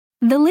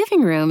The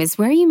living room is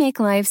where you make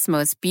life's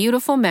most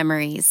beautiful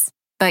memories.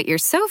 But your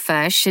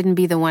sofa shouldn't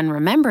be the one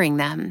remembering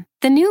them.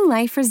 The new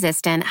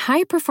life-resistant,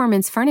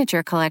 high-performance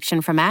furniture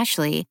collection from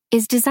Ashley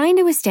is designed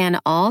to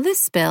withstand all the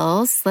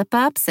spills,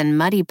 slip-ups, and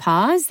muddy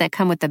paws that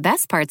come with the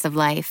best parts of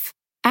life.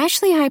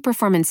 Ashley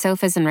high-performance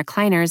sofas and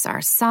recliners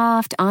are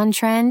soft,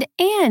 on-trend,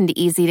 and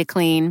easy to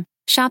clean.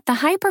 Shop the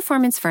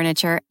high-performance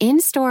furniture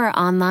in-store or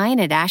online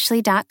at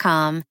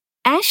ashley.com.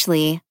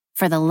 Ashley,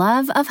 for the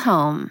love of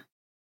home.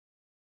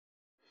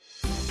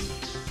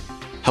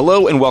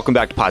 Hello and welcome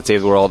back to Pod Save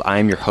the World. I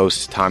am your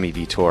host, Tommy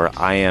Vitor.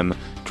 I am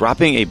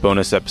dropping a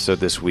bonus episode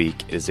this week.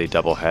 It is a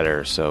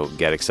doubleheader, so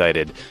get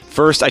excited.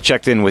 First, I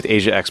checked in with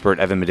Asia expert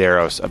Evan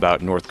Medeiros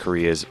about North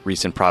Korea's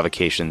recent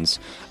provocations.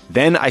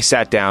 Then I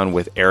sat down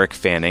with Eric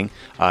Fanning.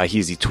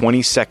 He's the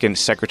 22nd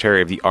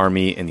Secretary of the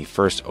Army and the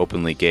first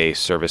openly gay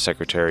service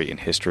secretary in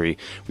history.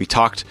 We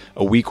talked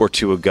a week or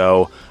two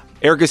ago.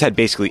 Eric has had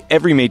basically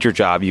every major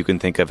job you can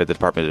think of at the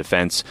Department of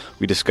Defense.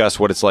 We discussed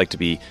what it's like to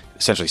be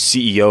essentially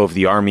CEO of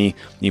the Army,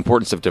 the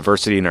importance of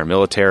diversity in our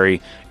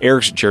military,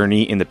 Eric's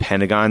journey in the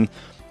Pentagon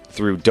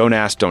through Don't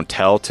Ask, Don't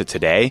Tell to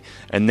today,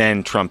 and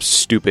then Trump's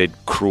stupid,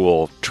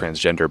 cruel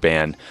transgender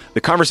ban.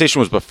 The conversation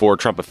was before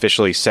Trump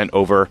officially sent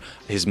over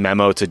his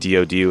memo to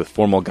DOD with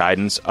formal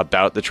guidance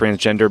about the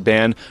transgender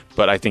ban,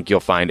 but I think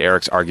you'll find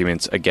Eric's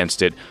arguments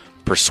against it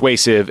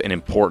persuasive and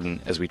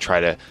important as we try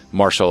to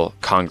marshal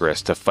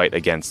Congress to fight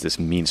against this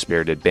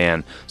mean-spirited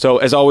ban. So,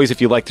 as always, if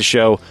you like the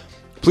show,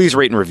 please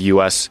rate and review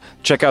us.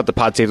 Check out the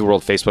Pod Save the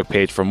World Facebook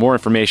page for more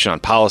information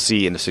on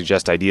policy and to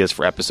suggest ideas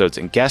for episodes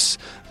and guests.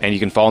 And you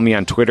can follow me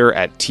on Twitter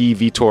at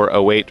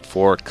TVTOR08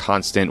 for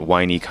constant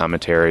whiny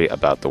commentary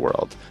about the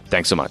world.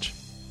 Thanks so much.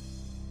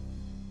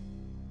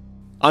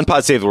 On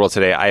Pod Save the World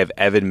today, I have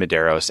Evan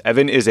Medeiros.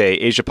 Evan is an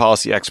Asia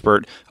policy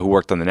expert who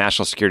worked on the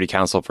National Security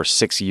Council for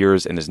 6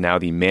 years and is now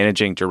the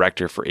managing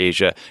director for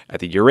Asia at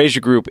the Eurasia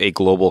Group, a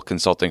global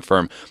consulting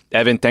firm.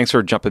 Evan, thanks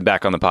for jumping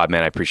back on the pod,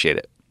 man. I appreciate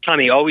it.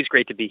 Tommy, always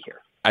great to be here.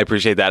 I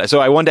appreciate that. So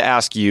I wanted to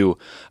ask you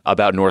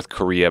about North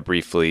Korea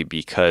briefly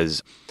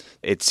because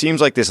it seems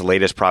like this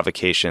latest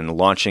provocation,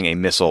 launching a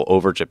missile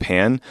over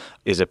Japan,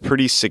 is a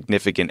pretty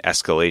significant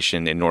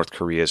escalation in North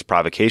Korea's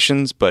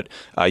provocations. But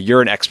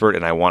you're an expert,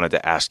 and I wanted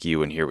to ask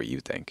you and hear what you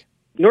think.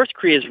 North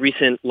Korea's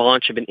recent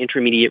launch of an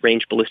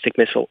intermediate-range ballistic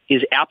missile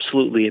is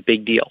absolutely a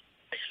big deal,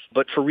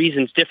 but for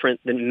reasons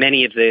different than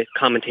many of the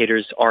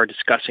commentators are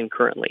discussing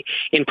currently.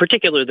 In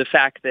particular, the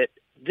fact that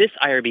this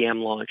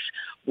IRBM launch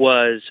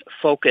was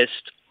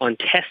focused on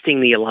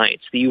testing the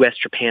alliance, the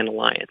U.S.-Japan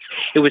alliance.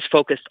 It was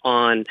focused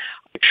on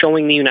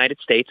showing the United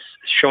States,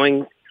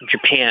 showing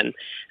Japan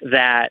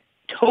that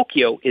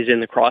Tokyo is in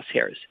the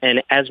crosshairs.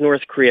 And as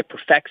North Korea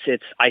perfects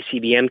its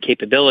ICBM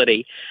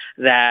capability,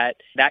 that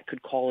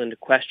could call into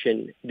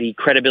question the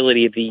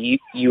credibility of the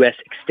U.S.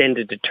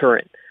 extended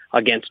deterrent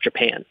against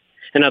Japan.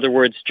 In other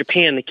words,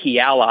 Japan, the key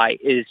ally,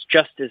 is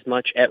just as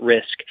much at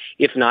risk,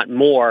 if not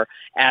more,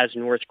 as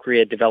North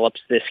Korea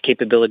develops this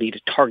capability to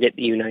target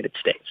the United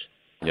States.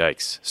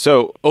 Yikes.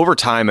 So over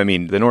time, I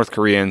mean, the North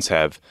Koreans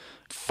have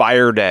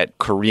fired at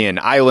Korean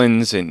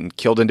islands and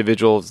killed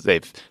individuals.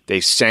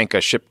 They sank a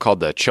ship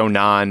called the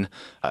Chonan,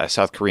 a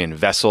South Korean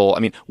vessel. I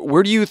mean,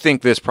 where do you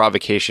think this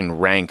provocation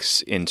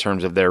ranks in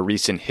terms of their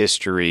recent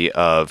history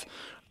of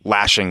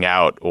lashing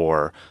out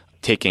or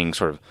taking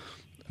sort of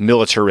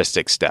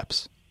militaristic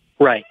steps?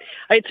 Right.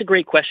 It's a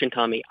great question,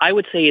 Tommy. I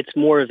would say it's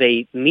more of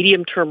a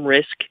medium-term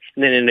risk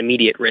than an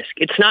immediate risk.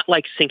 It's not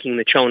like sinking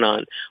the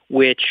Chonan,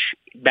 which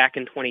back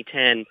in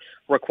 2010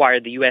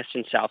 required the U.S.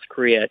 and South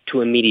Korea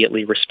to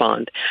immediately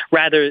respond.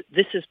 Rather,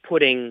 this is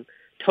putting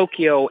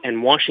Tokyo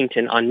and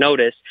Washington on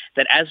notice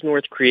that as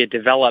North Korea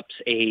develops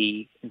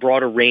a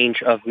broader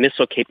range of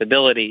missile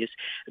capabilities,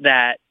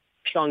 that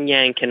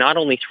Pyongyang can not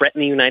only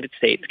threaten the United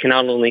States, can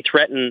not only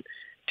threaten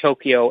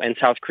Tokyo and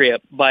South Korea,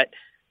 but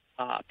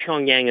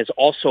Pyongyang is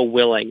also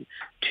willing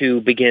to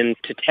begin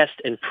to test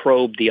and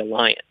probe the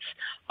alliance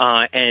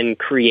and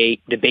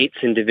create debates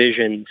and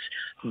divisions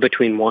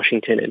between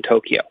Washington and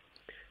Tokyo.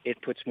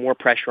 It puts more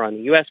pressure on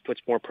the U.S.,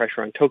 puts more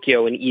pressure on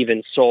Tokyo and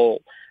even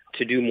Seoul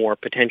to do more,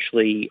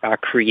 potentially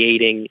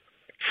creating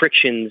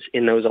frictions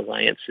in those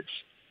alliances.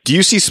 Do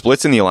you see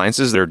splits in the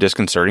alliances that are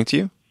disconcerting to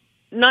you?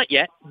 Not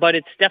yet, but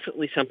it's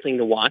definitely something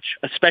to watch,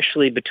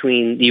 especially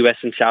between the U.S.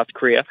 and South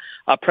Korea.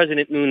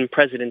 President Moon and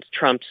President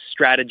Trump's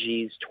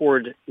strategies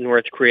toward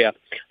North Korea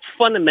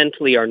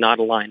fundamentally are not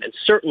aligned, and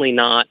certainly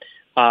not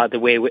the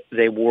way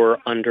they were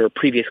under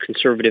previous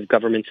conservative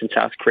governments in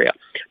South Korea.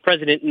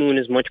 President Moon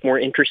is much more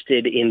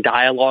interested in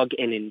dialogue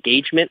and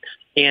engagement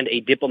and a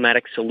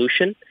diplomatic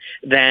solution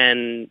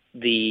than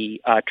the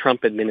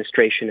Trump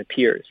administration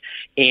appears.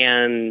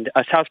 And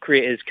South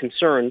Korea is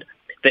concerned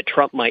that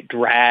Trump might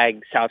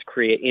drag South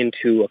Korea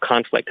into a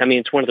conflict. I mean,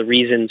 it's one of the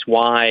reasons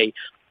why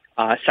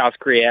South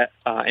Korea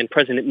and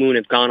President Moon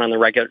have gone on the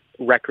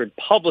record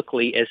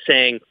publicly as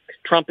saying,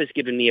 Trump has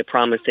given me a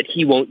promise that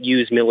he won't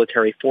use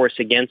military force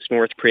against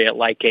North Korea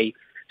like a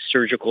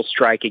surgical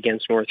strike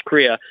against North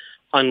Korea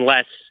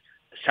unless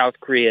South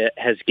Korea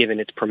has given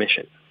its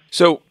permission.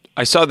 So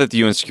I saw that the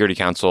UN Security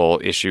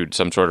Council issued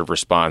some sort of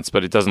response,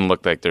 but it doesn't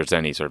look like there's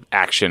any sort of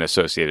action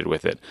associated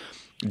with it.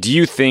 Do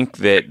you think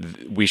that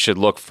we should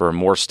look for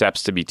more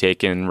steps to be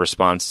taken in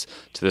response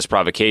to this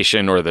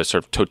provocation or the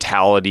sort of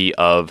totality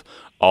of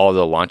all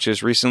the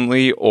launches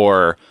recently,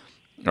 or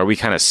are we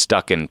kind of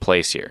stuck in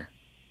place here?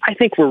 I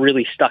think we're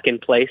really stuck in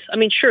place. I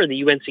mean, sure, the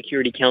UN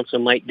Security Council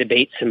might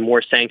debate some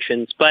more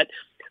sanctions, but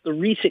the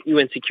recent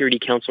UN Security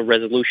Council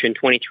resolution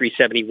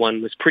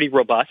 2371 was pretty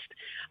robust.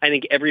 I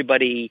think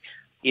everybody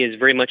is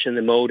very much in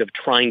the mode of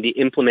trying to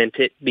implement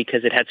it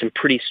because it had some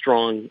pretty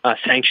strong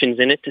sanctions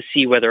in it to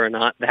see whether or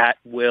not that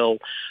will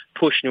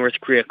push North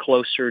Korea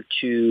closer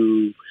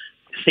to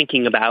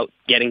thinking about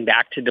getting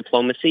back to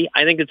diplomacy.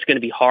 I think it's going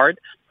to be hard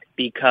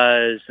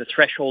because the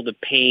threshold of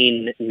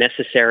pain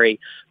necessary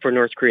for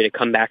North Korea to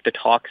come back to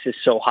talks is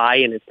so high,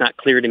 and it's not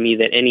clear to me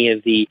that any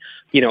of the,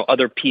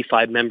 other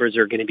P5 members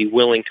are going to be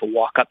willing to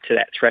walk up to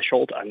that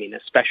threshold. I mean,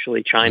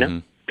 especially China.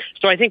 Mm-hmm.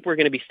 So I think we're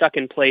going to be stuck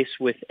in place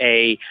with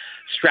a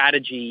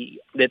strategy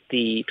that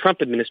the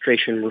Trump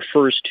administration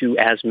refers to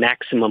as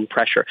maximum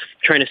pressure,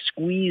 trying to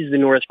squeeze the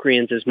North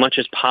Koreans as much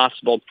as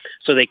possible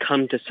so they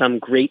come to some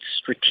great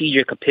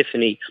strategic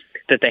epiphany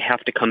that they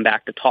have to come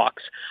back to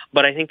talks.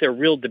 But I think there are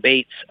real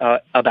debates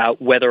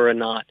about whether or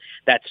not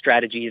that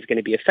strategy is going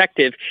to be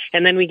effective.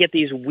 And then we get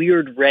these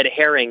weird red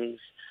herrings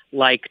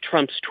like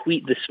Trump's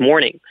tweet this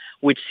morning,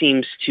 which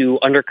seems to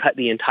undercut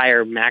the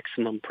entire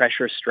maximum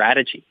pressure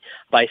strategy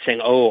by saying,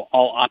 all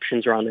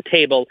options are on the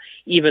table,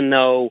 even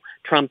though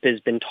Trump has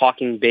been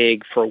talking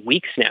big for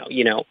weeks now.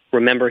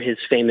 Remember his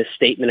famous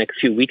statement a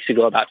few weeks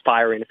ago about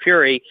fire and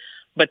fury,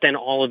 but then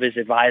all of his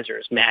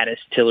advisors, Mattis,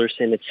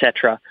 Tillerson, et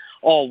cetera,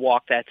 all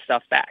walk that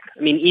stuff back.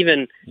 I mean,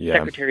 even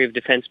Secretary of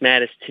Defense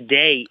Mattis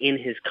today in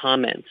his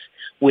comments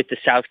with the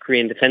South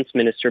Korean defense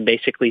minister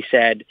basically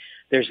said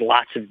there's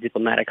lots of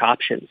diplomatic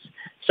options.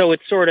 So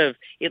it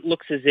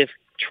looks as if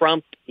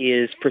Trump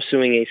is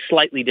pursuing a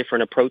slightly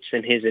different approach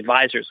than his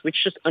advisors,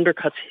 which just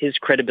undercuts his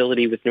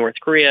credibility with North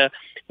Korea,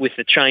 with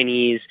the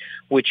Chinese,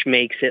 which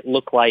makes it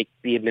look like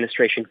the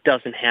administration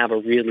doesn't have a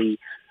really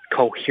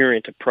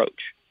coherent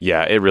approach.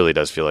 Yeah, it really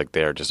does feel like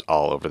they're just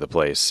all over the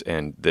place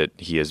and that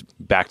he has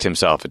backed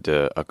himself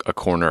into a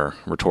corner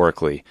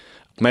rhetorically.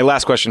 My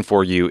last question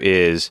for you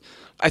is,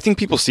 I think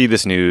people see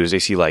this news, they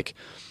see like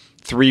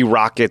 3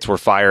 rockets were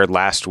fired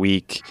last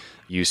week.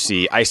 You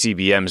see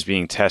ICBMs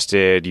being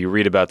tested. You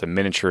read about the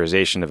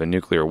miniaturization of a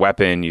nuclear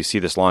weapon. You see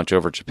this launch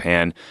over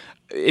Japan.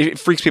 It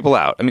freaks people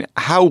out. I mean,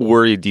 how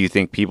worried do you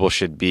think people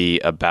should be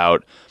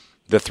about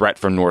the threat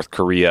from North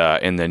Korea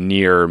in the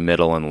near,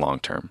 middle, and long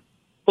term?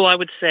 Well, I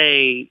would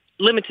say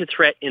limited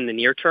threat in the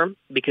near term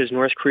because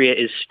North Korea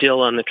is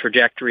still on the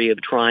trajectory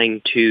of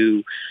trying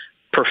to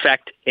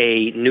perfect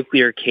a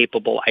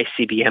nuclear-capable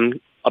ICBM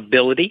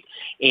ability,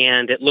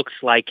 and it looks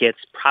like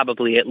it's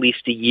probably at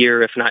least a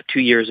year, if not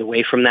 2 years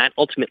away from that.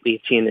 Ultimately,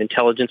 it's an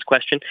intelligence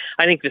question.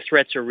 I think the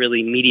threats are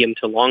really medium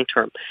to long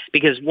term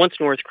because once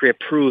North Korea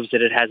proves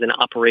that it has an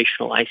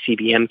operational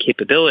ICBM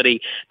capability,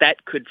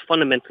 that could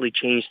fundamentally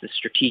change the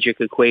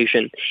strategic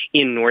equation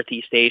in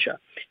Northeast Asia.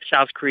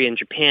 South Korea and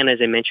Japan, as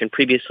I mentioned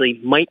previously,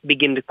 might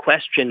begin to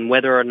question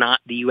whether or not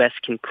the U.S.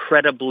 can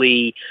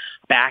credibly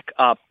back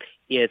up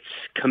its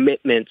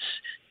commitments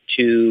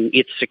to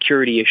its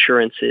security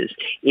assurances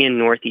in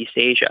Northeast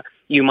Asia.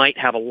 You might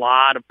have a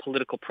lot of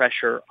political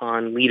pressure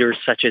on leaders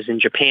such as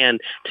in Japan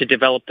to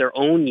develop their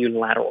own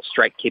unilateral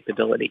strike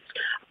capabilities.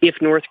 If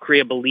North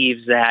Korea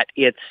believes that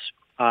it's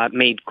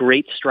made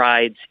great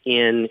strides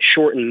in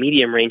short and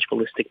medium range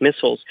ballistic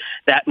missiles,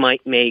 that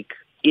might make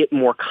it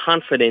more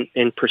confident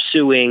in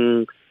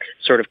pursuing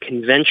sort of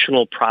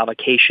conventional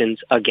provocations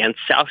against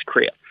South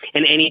Korea.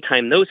 And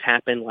anytime those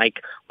happen,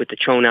 like with the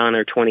Chonan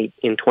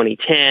in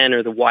 2010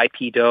 or the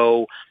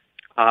YP-Do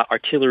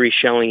artillery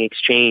shelling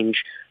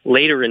exchange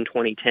later in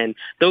 2010,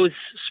 those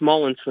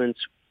small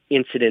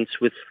incidents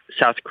with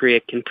South Korea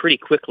can pretty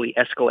quickly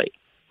escalate.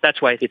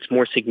 That's why it's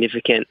more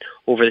significant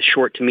over the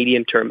short to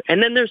medium term.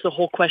 And then there's the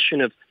whole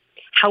question of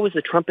how is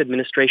the Trump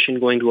administration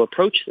going to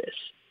approach this?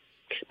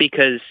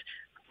 Because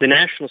the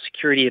National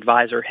Security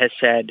Advisor has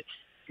said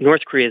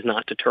North Korea is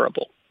not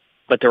deterrable,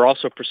 but they're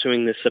also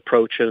pursuing this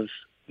approach of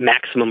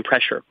maximum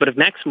pressure. But if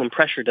maximum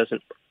pressure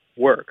doesn't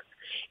work,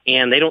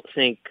 and they don't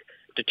think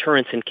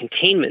deterrence and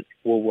containment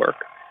will work,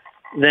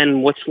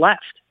 then what's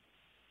left?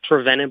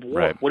 Preventive war.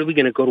 Right. What are we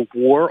going to go to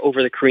war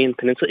over the Korean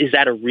Peninsula? Is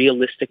that a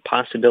realistic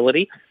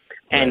possibility?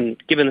 Right.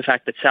 And given the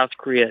fact that South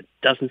Korea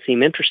doesn't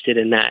seem interested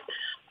in that,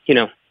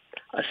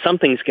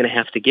 something's going to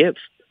have to give.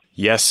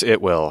 Yes,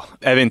 it will.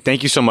 Evan,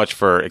 thank you so much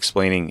for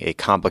explaining a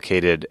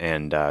complicated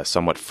and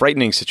somewhat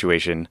frightening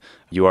situation.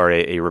 You are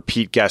a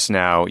repeat guest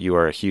now. You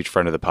are a huge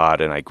friend of the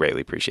pod, and I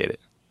greatly appreciate it.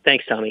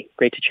 Thanks, Tommy.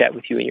 Great to chat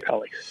with you and your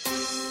colleagues.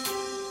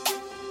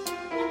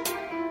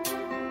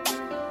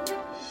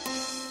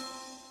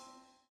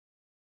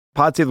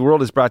 Pod Save the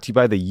World is brought to you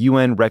by the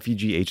UN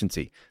Refugee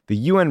Agency. The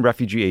UN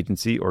Refugee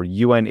Agency, or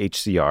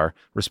UNHCR,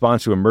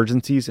 responds to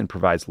emergencies and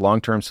provides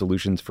long-term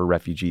solutions for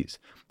refugees.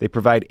 They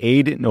provide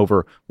aid in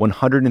over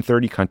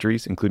 130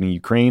 countries, including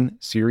Ukraine,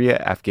 Syria,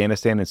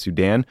 Afghanistan, and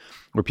Sudan,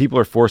 where people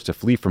are forced to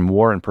flee from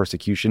war and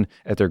persecution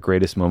at their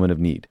greatest moment of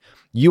need.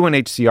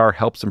 UNHCR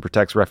helps and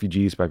protects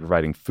refugees by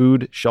providing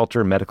food,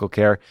 shelter, medical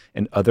care,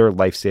 and other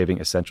life-saving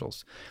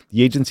essentials.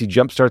 The agency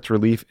jumpstarts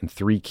relief in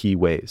 3 key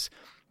ways.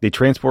 They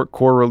transport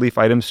core relief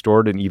items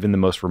stored in even the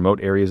most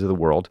remote areas of the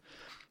world.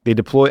 They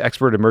deploy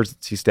expert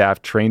emergency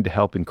staff trained to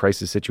help in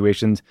crisis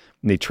situations,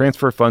 and they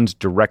transfer funds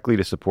directly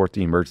to support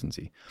the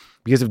emergency.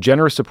 Because of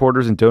generous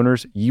supporters and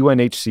donors,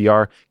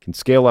 UNHCR can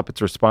scale up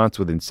its response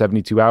within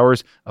 72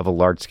 hours of a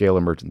large-scale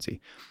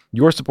emergency.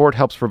 Your support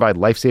helps provide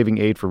life-saving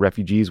aid for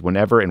refugees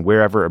whenever and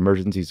wherever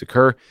emergencies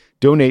occur.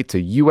 Donate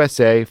to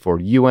USA for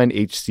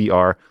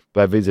UNHCR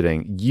by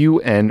visiting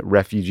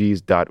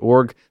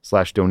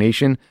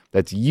unrefugees.org/donation.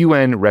 That's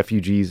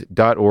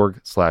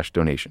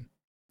unrefugees.org/donation.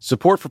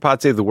 Support for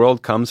Pod Save the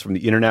World comes from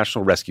the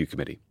International Rescue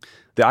Committee.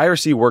 The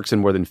IRC works in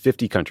more than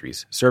 50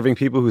 countries, serving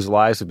people whose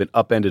lives have been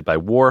upended by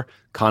war,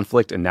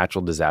 conflict, and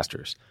natural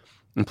disasters.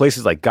 In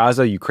places like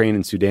Gaza, Ukraine,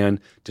 and Sudan,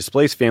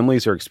 displaced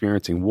families are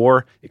experiencing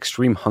war,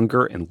 extreme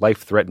hunger, and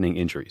life-threatening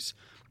injuries.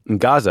 In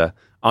Gaza,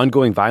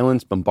 ongoing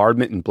violence,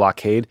 bombardment, and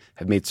blockade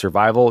have made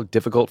survival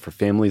difficult for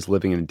families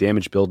living in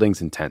damaged buildings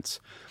and tents.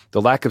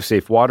 The lack of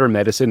safe water,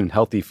 medicine, and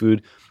healthy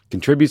food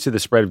contributes to the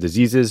spread of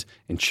diseases,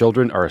 and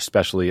children are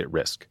especially at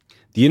risk.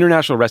 The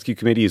International Rescue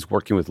Committee is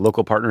working with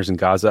local partners in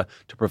Gaza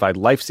to provide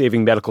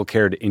life-saving medical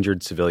care to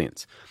injured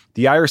civilians.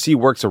 The IRC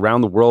works around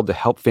the world to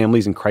help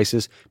families in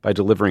crisis by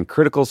delivering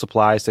critical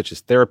supplies such as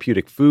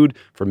therapeutic food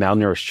for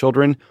malnourished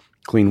children,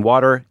 clean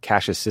water,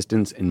 cash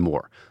assistance, and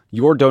more.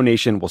 Your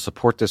donation will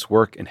support this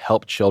work and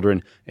help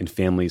children and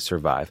families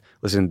survive.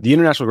 Listen, the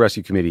International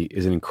Rescue Committee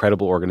is an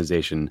incredible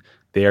organization.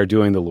 They are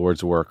doing the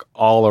Lord's work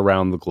all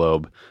around the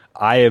globe.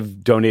 I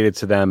have donated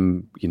to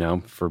them,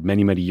 for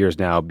many, many years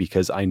now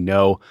because I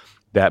know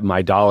that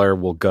my dollar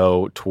will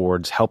go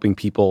towards helping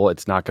people.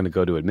 It's not going to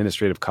go to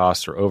administrative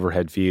costs or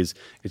overhead fees.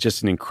 It's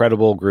just an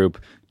incredible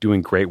group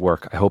doing great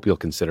work. I hope you'll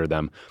consider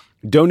them.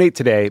 Donate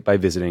today by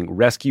visiting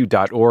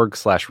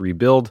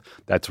rescue.org/rebuild.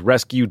 That's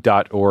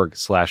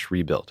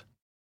rescue.org/rebuild.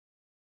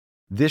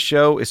 This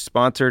show is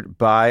sponsored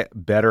by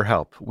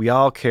BetterHelp. We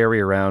all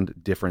carry around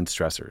different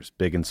stressors,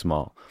 big and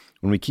small.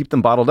 When we keep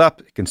them bottled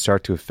up, it can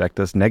start to affect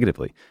us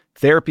negatively.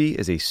 Therapy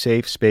is a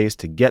safe space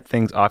to get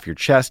things off your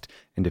chest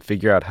and to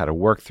figure out how to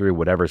work through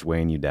whatever's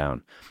weighing you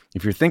down.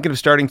 If you're thinking of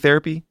starting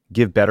therapy,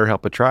 give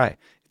BetterHelp a try.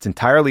 It's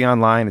entirely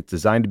online. It's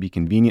designed to be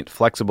convenient,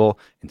 flexible,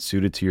 and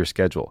suited to your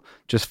schedule.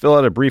 Just fill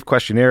out a brief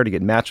questionnaire to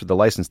get matched with a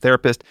licensed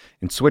therapist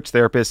and switch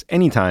therapists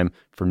anytime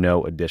for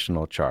no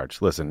additional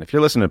charge. Listen, if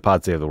you're listening to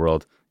Pod Save the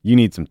World, you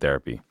need some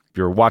therapy. If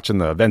you're watching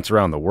the events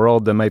around the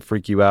world that might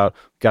freak you out,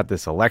 we've got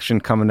this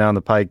election coming down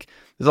the pike.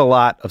 There's a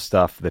lot of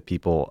stuff that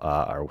people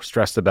are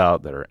stressed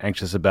about, that are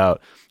anxious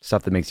about,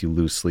 stuff that makes you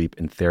lose sleep,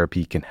 and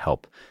therapy can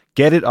help.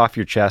 Get it off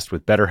your chest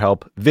with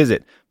BetterHelp.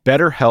 Visit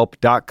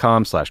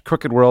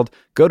BetterHelp.com/crookedworld.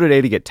 Go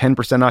today to get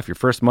 10% off your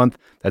first month.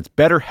 That's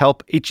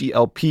BetterHelp,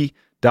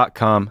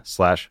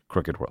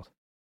 HELP.com/crookedworld.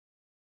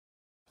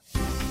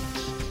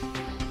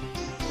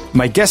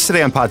 My guest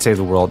today on Pod Save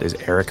the World is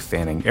Eric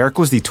Fanning. Eric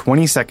was the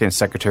 22nd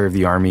Secretary of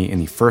the Army and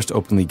the first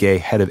openly gay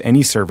head of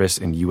any service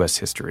in U.S.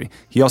 history.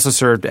 He also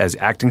served as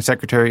Acting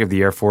Secretary of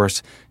the Air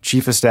Force,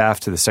 Chief of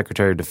Staff to the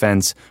Secretary of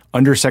Defense,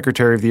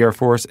 Undersecretary of the Air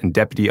Force, and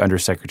Deputy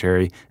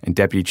Undersecretary and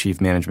Deputy Chief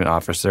Management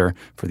Officer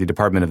for the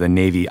Department of the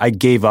Navy. I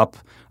gave up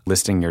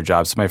listing your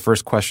jobs. So my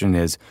first question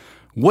is,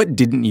 what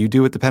didn't you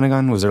do at the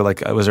Pentagon? Was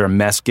there a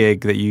mess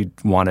gig that you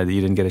wanted that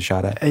you didn't get a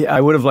shot at? I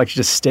would have liked to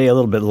just stay a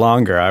little bit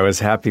longer. I was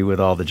happy with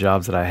all the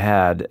jobs that I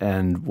had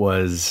I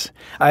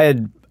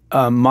had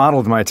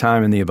modeled my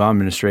time in the Obama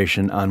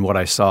administration on what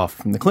I saw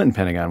from the Clinton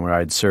Pentagon where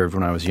I'd served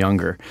when I was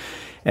younger,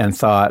 and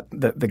thought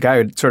that the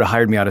guy who sort of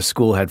hired me out of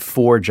school had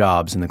 4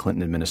 jobs in the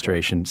Clinton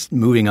administration,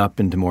 moving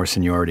up into more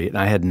seniority, and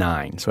I had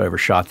 9, so I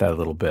overshot that a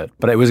little bit.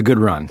 But it was a good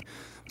run.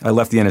 I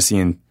left the NSC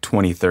in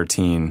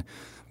 2013.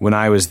 When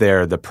I was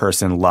there, the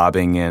person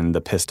lobbing in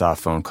the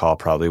pissed-off phone call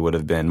probably would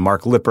have been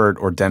Mark Lippert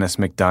or Dennis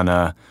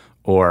McDonough,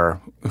 or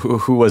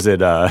who was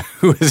it?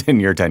 Who was in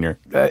your tenure?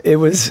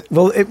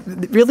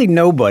 Really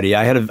nobody.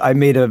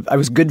 I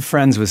was good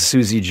friends with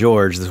Susie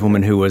George, the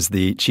woman who was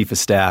the chief of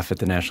staff at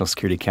the National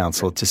Security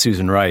Council to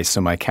Susan Rice,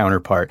 so my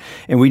counterpart.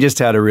 And we just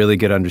had a really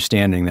good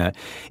understanding that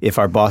if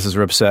our bosses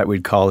were upset,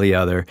 we'd call the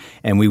other,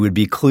 and we would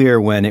be clear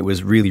when it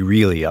was really,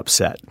 really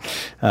upset.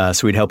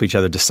 So we'd help each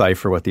other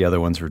decipher what the other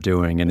ones were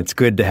doing. And it's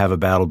good to have a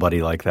battle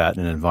buddy like that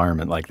in an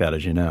environment like that,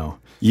 as you know.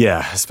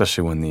 Yeah,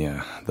 especially when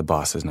the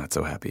boss is not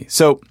so happy.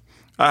 So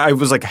I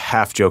was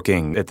half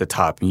joking at the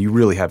top. You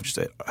really have just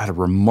had a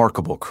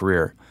remarkable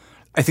career.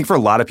 I think for a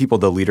lot of people,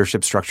 the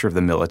leadership structure of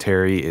the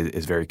military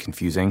is very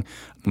confusing.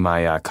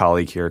 My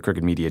colleague here at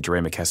Crooked Media,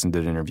 Dre McKesson,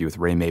 did an interview with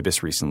Ray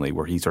Mabus recently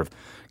where he sort of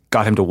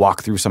got him to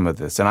walk through some of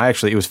this. And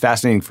it was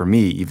fascinating for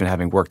me, even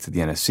having worked at the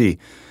NSC.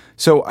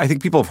 So I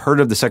think people have heard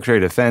of the Secretary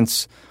of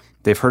Defense.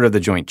 They've heard of the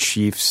Joint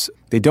Chiefs.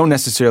 They don't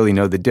necessarily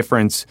know the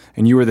difference.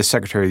 And you were the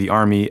Secretary of the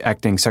Army,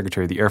 acting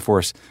Secretary of the Air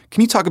Force.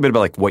 Can you talk a bit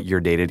about like what your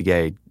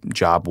day-to-day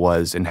job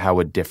was and how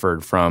it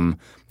differed from,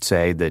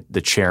 say,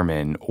 the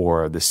chairman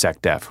or the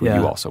SecDef, who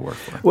you also work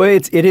for? Well,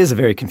 it is a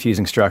very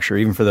confusing structure,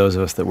 even for those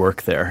of us that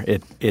work there.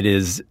 It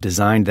is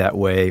designed that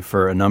way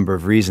for a number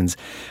of reasons.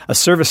 A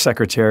service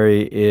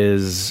secretary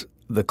is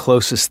the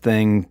closest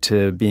thing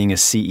to being a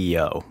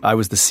CEO. I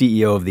was the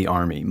CEO of the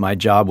Army. My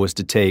job was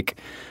to take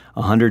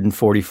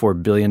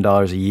 $144 billion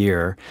a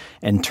year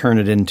and turn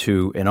it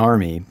into an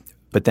army,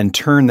 but then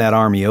turn that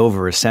army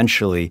over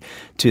essentially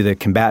to the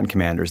combatant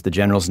commanders, the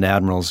generals and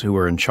admirals who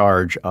were in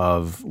charge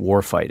of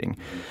warfighting.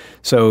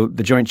 So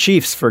the Joint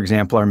Chiefs, for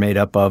example, are made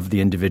up of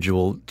the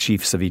individual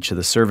chiefs of each of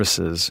the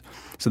services.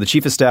 So the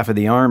Chief of Staff of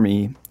the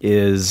Army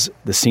is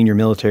the senior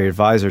military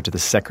advisor to the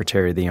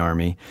Secretary of the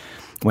Army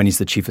when he's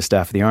the Chief of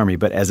Staff of the Army.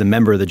 But as a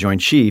member of the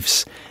Joint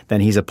Chiefs, then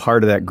he's a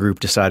part of that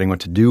group deciding what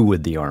to do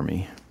with the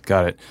Army.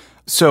 Got it.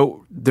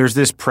 So there's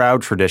this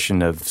proud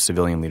tradition of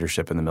civilian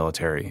leadership in the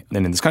military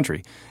and in this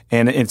country.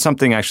 And it's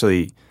something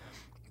actually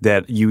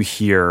that you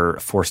hear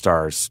 4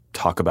 stars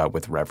talk about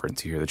with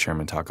reverence. You hear the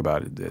chairman talk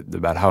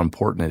about how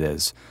important it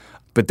is.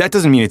 But that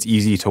doesn't mean it's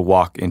easy to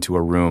walk into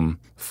a room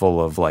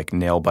full of like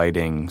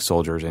nail-biting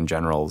soldiers and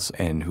generals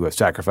and who have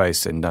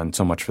sacrificed and done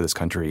so much for this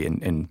country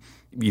and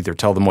either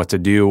tell them what to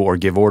do or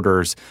give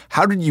orders.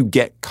 How did you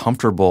get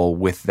comfortable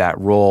with that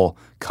role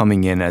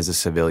coming in as a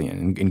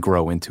civilian and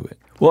grow into it?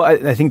 Well,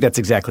 I think that's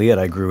exactly it.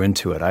 I grew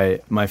into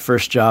it. My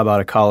first job out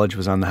of college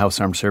was on the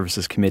House Armed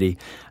Services Committee,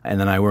 and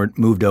then I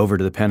moved over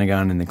to the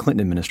Pentagon in the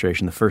Clinton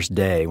administration the first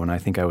day when I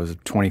think I was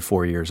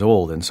 24 years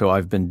old. And so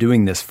I've been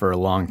doing this for a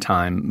long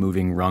time,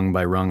 moving rung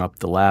by rung up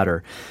the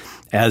ladder,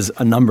 as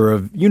a number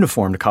of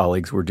uniformed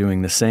colleagues were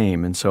doing the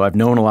same. And so I've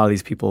known a lot of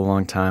these people a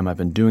long time. I've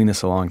been doing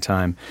this a long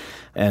time.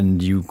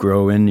 And you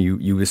grow in,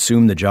 you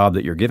assume the job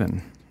that you're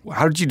given.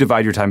 How did you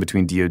divide your time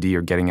between DOD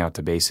or getting out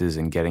to bases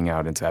and getting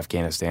out into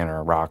Afghanistan or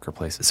Iraq or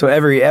places? So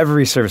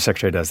every service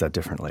secretary does that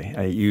differently.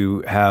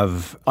 You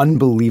have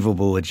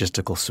unbelievable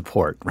logistical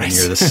support. When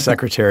you're the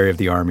Secretary of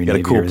the Army,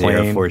 Navy, or the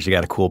Air Force, you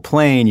got a cool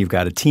plane, you've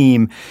got a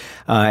team,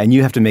 and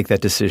you have to make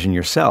that decision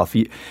yourself.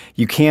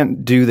 You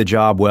can't do the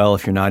job well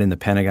if you're not in the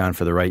Pentagon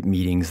for the right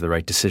meetings, the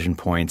right decision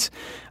points,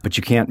 but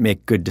you can't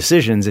make good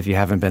decisions if you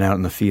haven't been out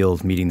in the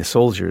field meeting the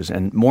soldiers.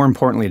 And more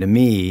importantly to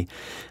me,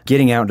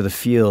 getting out into the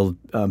field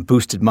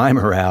boosted my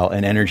morale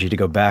and energy to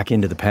go back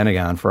into the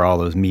Pentagon for all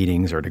those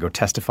meetings or to go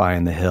testify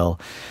in the Hill.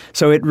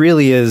 So it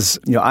really is,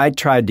 I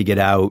tried to get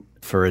out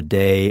for a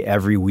day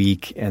every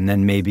week and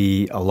then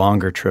maybe a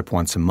longer trip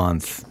once a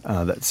month.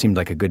 That seemed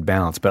like a good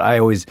balance. But I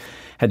always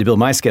had to build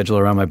my schedule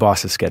around my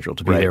boss's schedule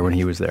to be there when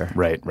he was there.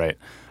 Right.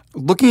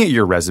 Looking at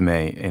your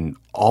resume and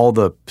all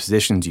the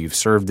positions you've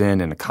served in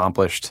and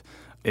accomplished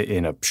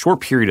in a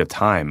short period of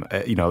time,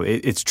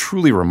 it's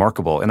truly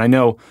remarkable. And I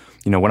know,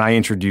 when I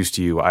introduced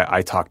you,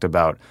 I talked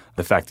about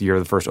the fact that you're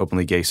the first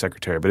openly gay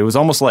secretary, but it was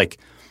almost like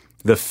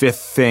the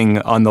 5th thing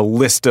on the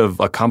list of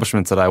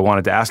accomplishments that I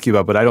wanted to ask you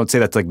about, but I don't say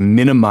that to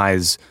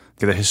minimize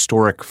the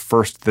historic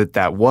first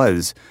that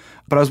was.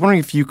 But I was wondering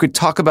if you could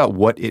talk about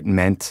what it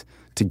meant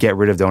to get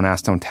rid of Don't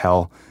Ask, Don't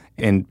Tell.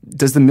 And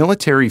does the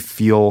military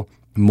feel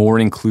more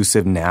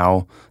inclusive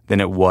now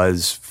than it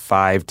was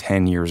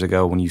 5-10 years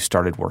ago when you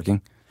started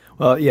working?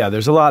 Well, yeah,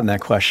 there's a lot in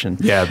that question.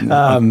 Yeah.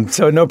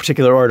 So in no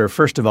particular order,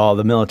 first of all,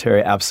 the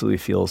military absolutely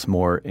feels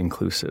more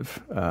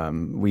inclusive.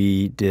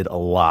 We did a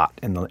lot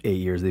in the 8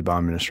 years of the Obama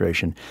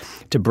administration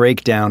to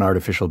break down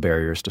artificial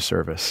barriers to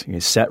service. You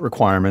set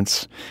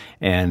requirements,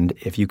 and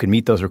if you can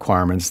meet those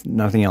requirements,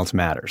 nothing else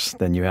matters.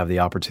 Then you have the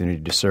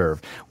opportunity to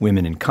serve.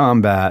 Women in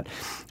combat,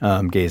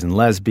 gays and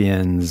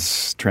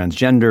lesbians,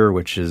 transgender,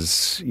 which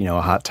is a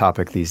hot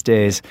topic these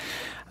days.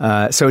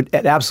 So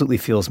it absolutely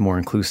feels more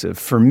inclusive.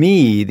 For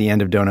me, the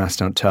end of Don't Ask,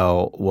 Don't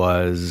Tell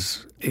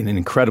was an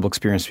incredible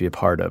experience to be a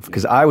part of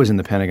because I was in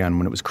the Pentagon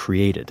when it was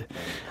created.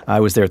 I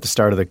was there at the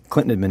start of the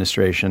Clinton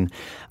administration.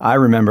 I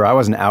remember I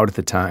wasn't out at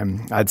the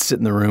time. I'd sit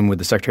in the room with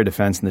the Secretary of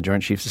Defense and the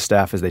Joint Chiefs of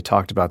Staff as they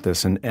talked about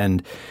this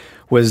and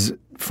was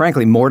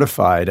frankly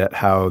mortified at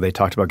how they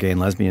talked about gay and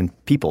lesbian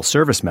people,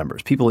 service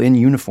members, people in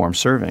uniform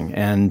serving,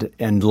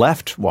 and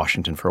left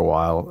Washington for a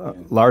while,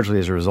 largely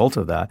as a result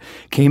of that.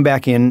 Came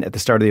back in at the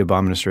start of the Obama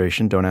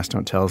administration. Don't Ask,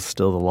 Don't Tell is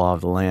still the law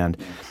of the land.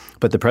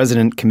 But the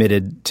president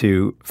committed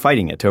to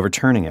fighting it, to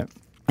overturning it.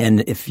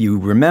 And if you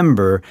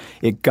remember,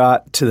 it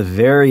got to the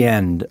very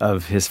end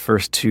of his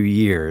first 2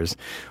 years.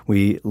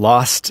 We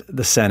lost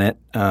the Senate.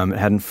 It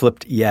hadn't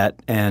flipped yet.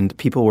 And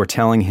people were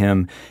telling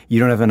him, you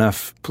don't have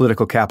enough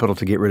political capital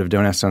to get rid of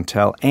Don't Ask, Don't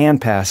Tell and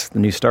pass the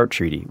New START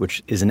Treaty,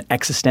 which is an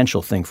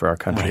existential thing for our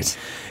country. Right.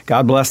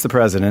 God bless the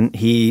president.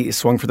 He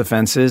swung for the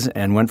fences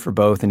and went for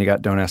both, and he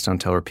got Don't Ask, Don't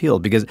Tell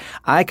repealed. Because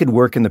I could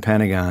work in the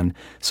Pentagon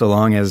so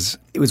long as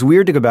it was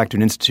weird to go back to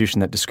an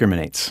institution that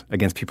discriminates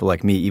against people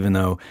like me, even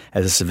though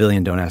as a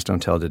civilian, Don't Ask,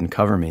 Don't Tell didn't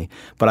cover me.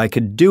 But I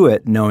could do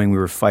it knowing we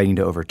were fighting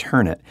to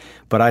overturn it.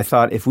 But I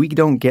thought if we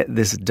don't get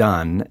this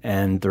done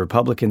and the Republicans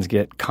Republicans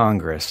get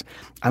Congress,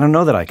 I don't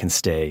know that I can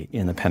stay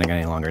in the Pentagon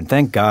any longer. And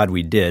thank God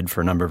we did for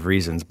a number of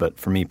reasons, but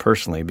for me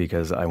personally,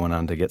 because I went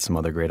on to get some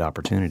other great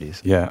opportunities.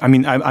 Yeah. I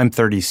mean, I'm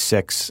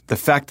 36. The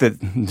fact that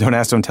Don't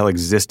Ask, Don't Tell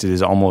existed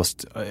is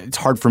almost – it's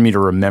hard for me to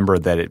remember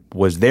that it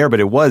was there, but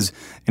it was.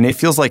 And it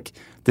feels like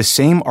the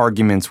same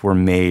arguments were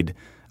made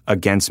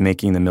against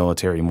making the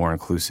military more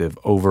inclusive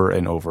over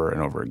and over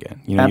and over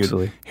again.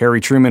 Absolutely. Harry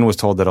Truman was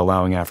told that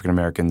allowing African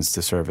Americans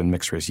to serve in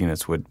mixed-race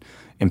units would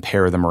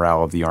impair the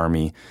morale of the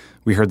Army.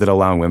 We heard that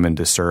allowing women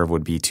to serve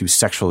would be too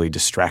sexually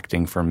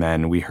distracting for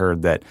men. We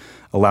heard that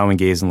allowing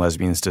gays and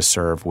lesbians to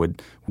serve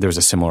there was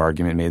a similar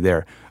argument made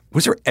there.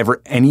 Was there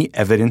ever any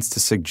evidence to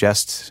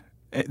suggest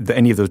that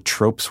any of those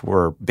tropes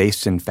were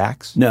based in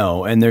facts?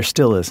 No, and there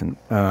still isn't.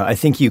 I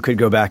think you could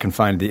go back and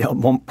find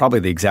probably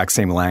the exact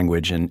same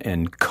language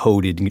and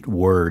coded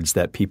words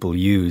that people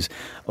use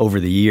over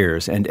the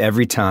years. And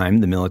every time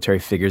the military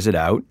figures it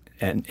out,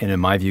 and in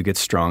my view, gets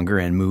stronger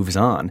and moves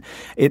on.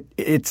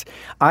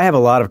 I have a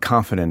lot of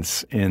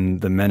confidence in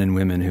the men and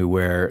women who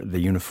wear the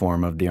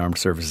uniform of the Armed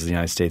Services of the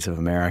United States of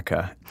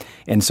America.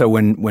 And so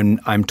when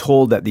I'm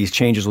told that these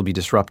changes will be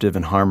disruptive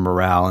and harm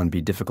morale and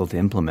be difficult to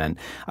implement,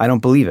 I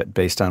don't believe it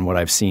based on what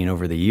I've seen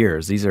over the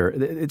years.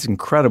 It's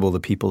incredible the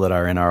people that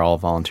are in our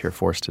all-volunteer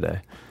force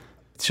today.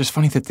 It's just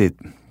funny that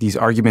these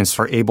arguments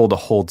are able to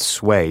hold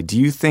sway. Do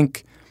you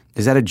think –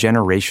 is that a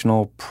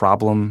generational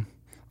problem?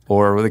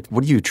 Or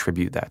what do you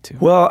attribute that to?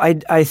 Well,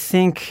 I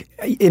think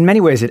in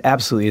many ways it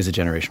absolutely is a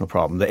generational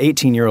problem. The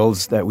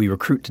 18-year-olds that we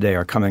recruit today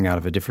are coming out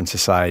of a different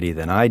society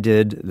than I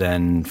did,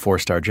 than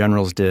four-star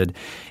generals did.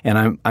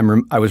 And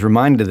I was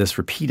reminded of this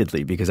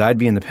repeatedly because I'd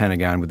be in the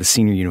Pentagon with the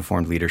senior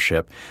uniformed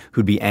leadership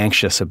who'd be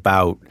anxious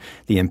about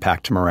the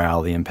impact to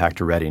morale, the impact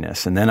to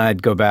readiness. And then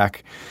I'd go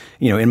back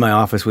in my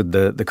office with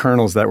the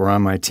colonels that were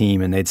on my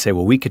team, and they'd say,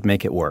 well, we could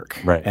make it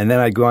work. Right. And then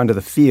I'd go onto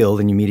the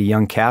field, and you meet a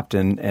young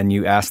captain, and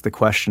you ask the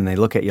question, and they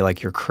look at you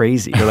like you're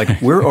crazy. You're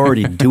like, we're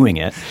already doing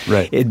it.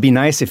 Right. It'd be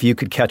nice if you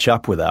could catch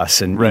up with us.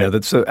 And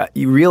right. So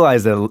you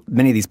realize that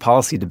many of these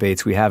policy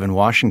debates we have in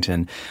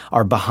Washington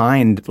are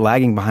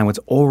lagging behind what's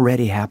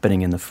already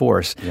happening in the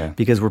force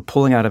because we're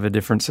pulling out of a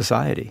different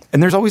society.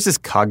 And there's always this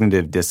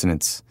cognitive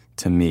dissonance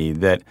to me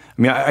that,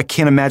 I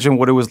can't imagine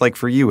what it was like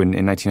for you in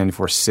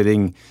 1994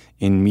 sitting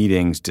in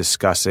meetings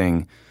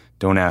discussing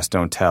Don't Ask,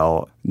 Don't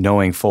Tell,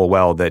 knowing full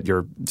well that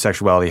your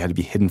sexuality had to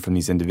be hidden from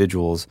these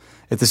individuals.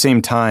 At the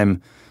same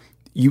time,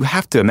 you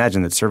have to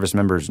imagine that service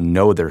members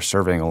know they're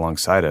serving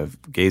alongside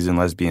of gays and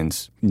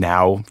lesbians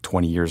now,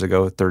 20 years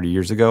ago, 30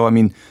 years ago.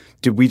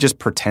 Did we just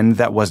pretend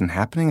that wasn't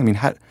happening?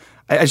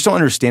 I just don't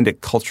understand it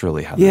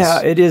culturally.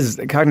 It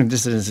is. Cognitive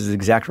dissonance is the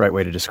exact right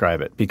way to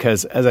describe it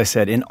because, as I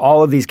said, in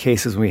all of these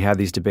cases when we had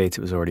these debates,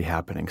 it was already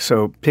happening.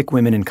 So pick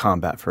women in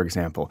combat, for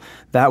example.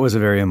 That was a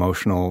very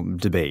emotional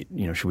debate.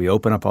 Should we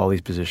open up all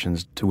these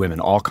positions to women,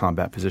 all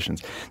combat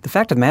positions? The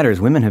fact of the matter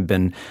is women have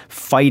been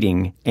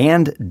fighting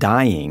and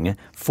dying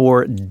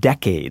for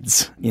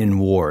decades in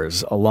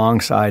wars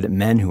alongside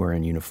men who are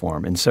in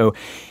uniform. And so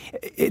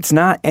it's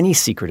not any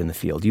secret in the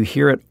field. You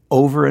hear it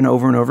over and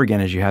over and over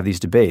again as you have these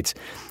debates.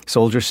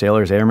 Soldiers,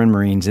 sailors, airmen,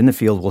 Marines in the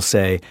field will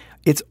say,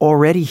 it's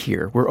already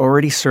here. We're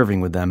already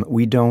serving with them.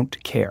 We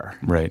don't care.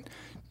 Right.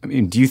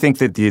 Do you think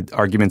that the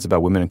arguments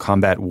about women in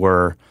combat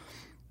were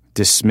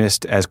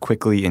dismissed as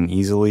quickly and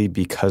easily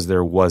because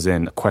there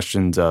wasn't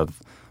questions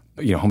of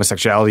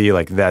homosexuality,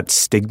 like that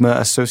stigma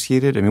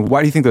associated?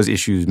 Why do you think those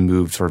issues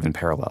moved sort of in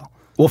parallel?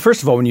 Well,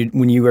 first of all,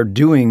 when you are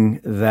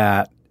doing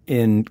that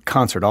in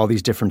concert, all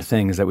these different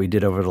things that we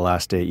did over the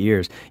last 8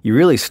 years, you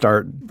really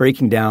start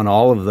breaking down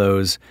all of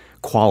those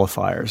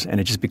qualifiers,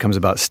 and it just becomes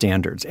about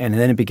standards. And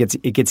then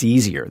it gets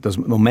easier. Those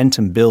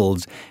momentum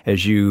builds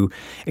as you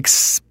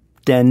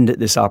extend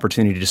this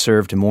opportunity to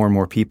serve to more and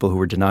more people who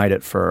were denied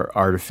it for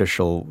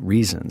artificial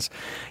reasons.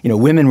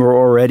 Women were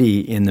already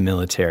in the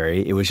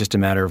military. It was just a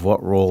matter of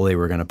what role they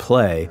were going to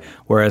play.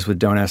 Whereas with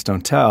Don't Ask,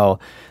 Don't Tell,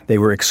 they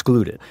were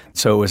excluded.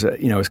 So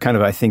it was kind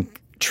of, I think,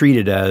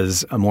 treated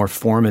as a more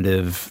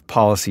formative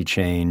policy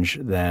change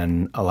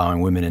than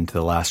allowing women into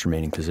the last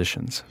remaining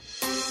positions.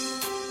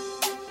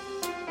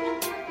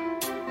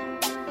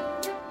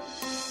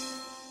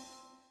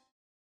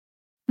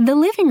 The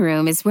living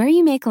room is where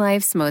you make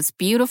life's most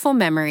beautiful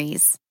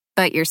memories.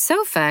 But your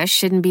sofa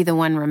shouldn't be the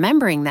one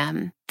remembering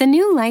them. The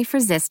new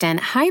life-resistant,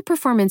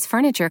 high-performance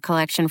furniture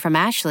collection from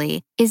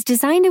Ashley is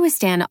designed to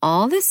withstand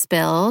all the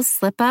spills,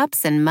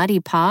 slip-ups, and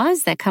muddy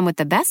paws that come with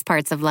the best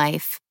parts of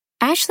life.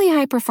 Ashley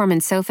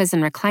high-performance sofas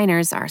and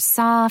recliners are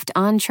soft,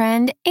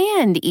 on-trend,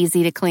 and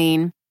easy to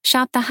clean.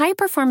 Shop the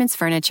high-performance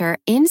furniture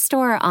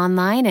in-store or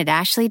online at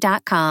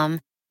ashley.com.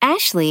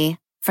 Ashley,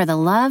 for the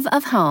love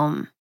of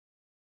home.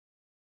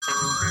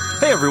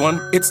 Hey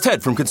everyone, it's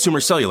Ted from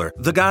Consumer Cellular,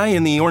 the guy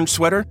in the orange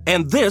sweater,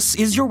 and this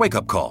is your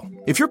wake-up call.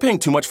 If you're paying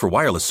too much for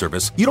wireless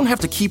service, you don't have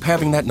to keep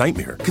having that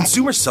nightmare.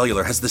 Consumer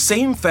Cellular has the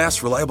same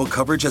fast, reliable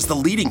coverage as the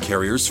leading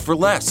carriers for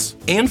less.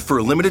 And for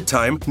a limited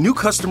time, new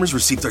customers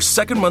receive their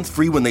second month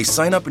free when they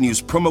sign up and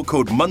use promo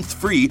code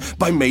MONTHFREE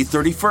by May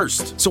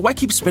 31st. So why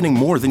keep spending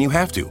more than you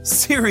have to?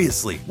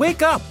 Seriously,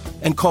 wake up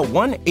and call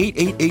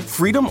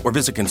 1-888-FREEDOM or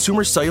visit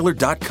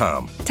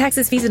consumercellular.com.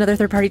 Taxes, fees, and other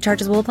third-party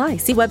charges will apply.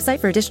 See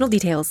website for additional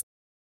details.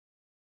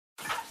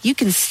 You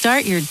can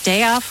start your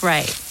day off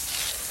right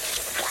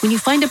when you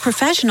find a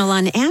professional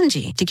on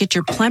Angie to get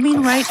your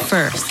plumbing right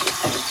first.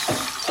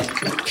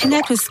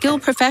 Connect with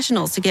skilled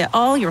professionals to get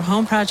all your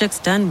home projects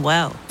done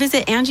well.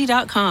 Visit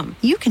Angie.com.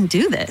 You can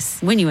do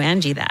this when you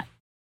Angie that.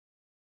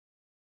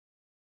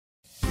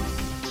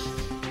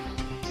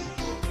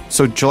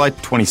 So July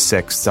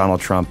 26th, Donald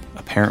Trump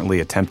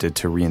apparently attempted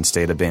to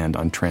reinstate a ban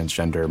on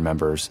transgender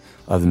members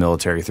of the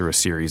military through a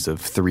series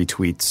of 3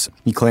 tweets.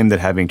 He claimed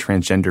that having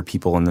transgender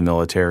people in the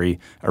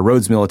military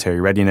erodes military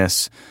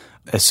readiness.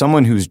 As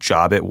someone whose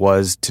job it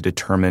was to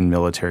determine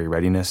military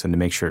readiness and to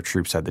make sure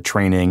troops had the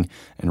training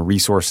and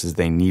resources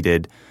they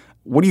needed,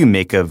 what do you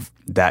make of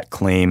that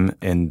claim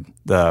and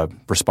the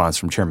response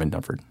from Chairman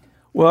Dunford?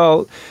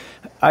 Well,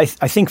 I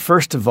think,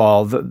 first of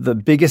all, the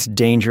biggest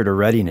danger to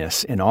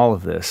readiness in all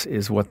of this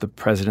is what the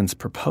president's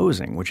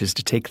proposing, which is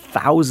to take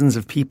thousands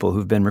of people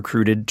who've been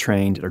recruited,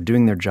 trained, or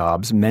doing their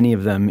jobs, many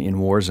of them in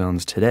war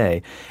zones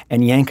today,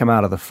 and yank them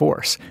out of the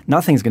force.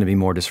 Nothing's going to be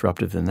more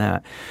disruptive than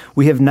that.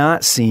 We have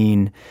not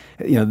seen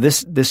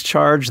this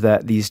charge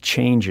that these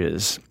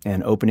changes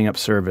and opening up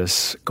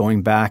service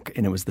going back,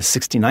 and it was the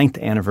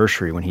 69th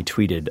anniversary when he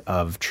tweeted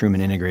of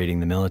Truman integrating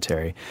the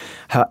military,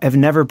 have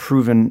never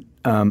proven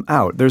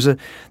out. There's a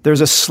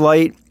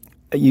slight,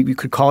 you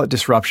could call it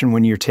disruption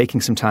when you're taking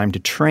some time to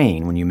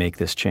train when you make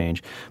this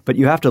change, but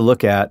you have to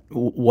look at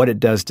what it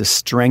does to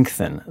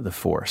strengthen the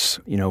force.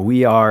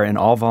 We are an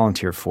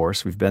all-volunteer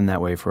force. We've been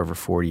that way for over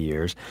 40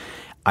 years.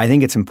 I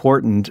think it's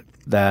important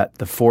that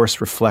the force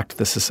reflect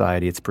the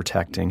society it's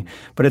protecting,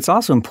 but it's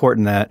also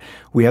important that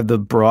we have the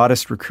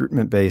broadest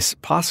recruitment base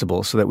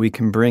possible so that we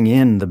can bring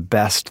in the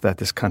best that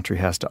this country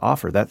has to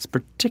offer. That's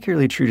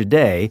particularly true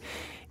today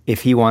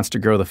if he wants to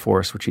grow the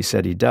force, which he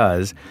said he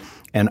does.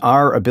 And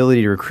our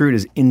ability to recruit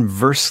is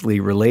inversely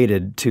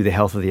related to the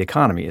health of the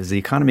economy. As the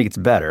economy gets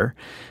better,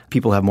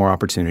 people have more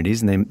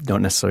opportunities and they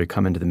don't necessarily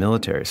come into the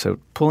military. So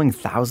pulling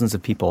thousands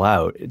of people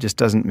out, it just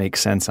doesn't make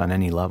sense on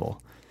any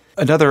level.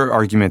 Another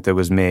argument that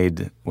was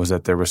made was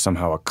that there was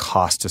somehow a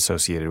cost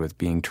associated with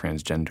being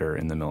transgender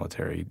in the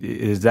military.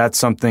 Is that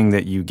something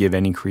that you give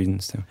any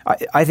credence to?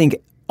 I think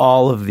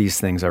all of these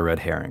things are red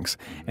herrings,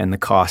 and the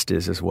cost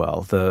is as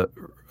well.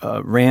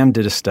 RAND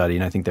did a study,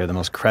 and I think they're the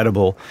most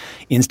credible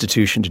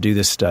institution to do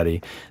this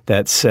study,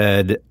 that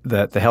said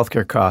that the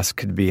healthcare costs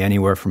could be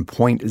anywhere from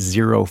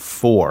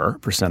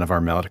 0.04% of our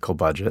medical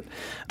budget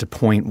to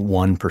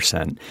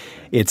 0.1%.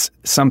 It's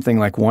something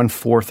like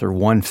 1/4 or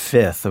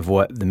 1/5 of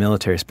what the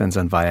military spends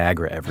on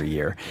Viagra every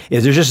year.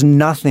 There's just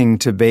nothing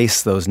to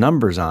base those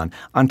numbers on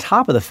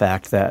top of the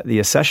fact that the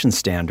accession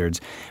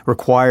standards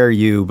require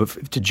you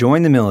to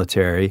join the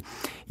military.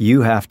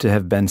 You have to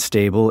have been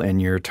stable in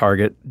your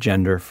target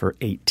gender for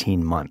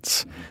 18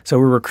 months. So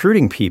we're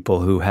recruiting people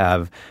who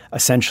have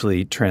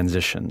essentially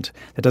transitioned.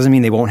 That doesn't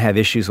mean they won't have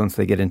issues once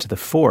they get into the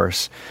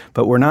force,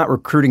 but we're not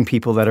recruiting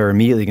people that are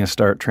immediately going to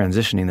start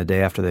transitioning the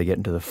day after they get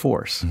into the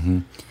force. Mm-hmm.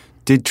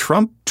 Did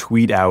Trump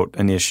tweet out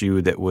an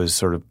issue that was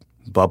sort of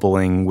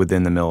bubbling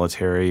within the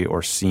military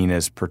or seen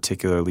as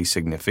particularly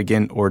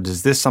significant, or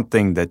is this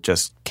something that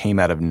just came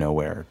out of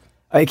nowhere?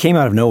 It came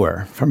out of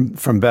nowhere,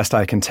 from best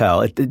I can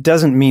tell. It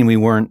doesn't mean we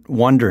weren't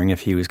wondering if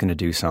he was going to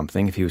do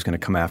something, if he was going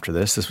to come after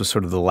this. This was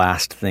sort of the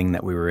last thing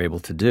that we were able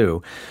to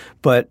do.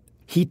 But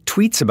he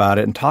tweets about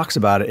it and talks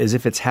about it as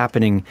if it's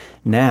happening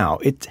now.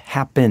 It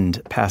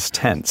happened past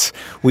tense.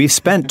 We've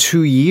spent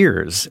 2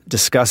 years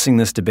discussing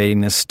this,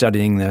 debating this,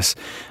 studying this,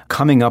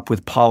 coming up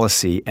with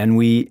policy, and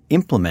we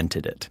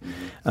implemented it.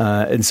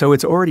 And so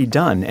it's already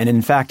done. And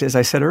in fact, as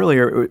I said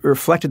earlier, it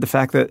reflected the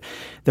fact that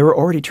there were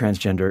already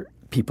transgender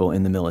people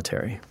in the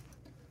military.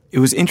 It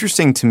was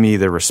interesting to me,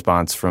 the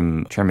response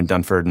from Chairman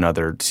Dunford and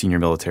other senior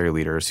military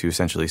leaders who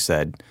essentially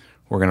said,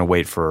 we're going to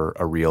wait for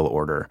a real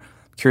order.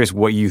 Curious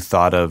what you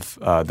thought of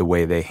the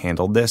way they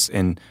handled this,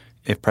 and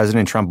if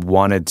President Trump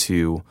wanted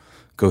to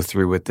go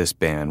through with this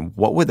ban,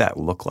 what would that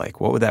look like?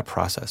 What would that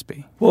process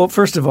be? Well,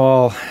 first of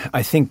all,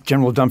 I think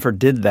General Dunford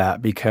did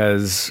that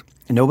because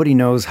nobody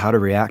knows how to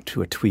react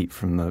to a tweet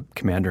from the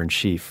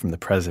commander-in-chief, from the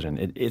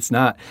president. It's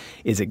not,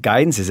 is it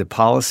guidance? Is it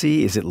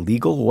policy? Is it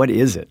legal? What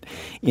is it?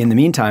 In the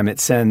meantime, it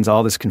sends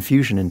all this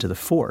confusion into the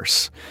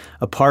force.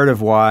 A part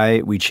of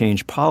why we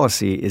change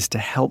policy is to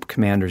help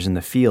commanders in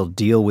the field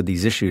deal with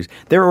these issues.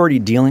 They're already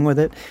dealing with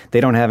it.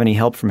 They don't have any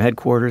help from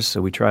headquarters,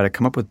 so we try to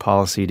come up with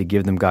policy to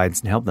give them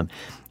guidance and help them.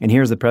 And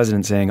here's the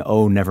president saying,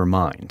 oh, never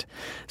mind.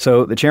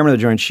 So the chairman of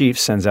the Joint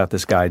Chiefs sends out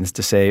this guidance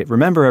to say,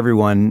 remember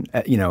everyone,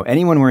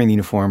 anyone wearing the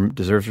uniform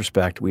deserves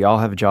respect. We all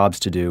have jobs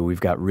to do. We've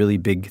got really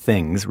big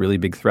things, really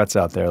big threats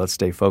out there. Let's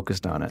stay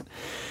focused on it.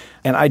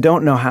 And I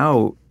don't know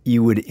how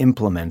you would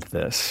implement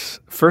this.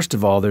 First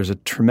of all, there's a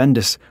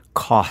tremendous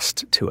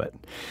cost to it.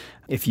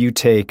 If you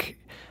take,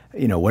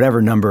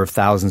 whatever number of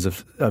thousands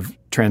of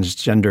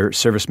transgender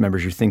service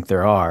members you think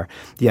there are,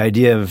 the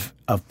idea of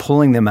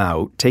pulling them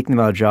out, taking them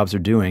out of jobs they're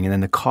doing, and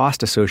then the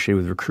cost associated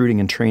with recruiting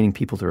and training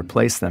people to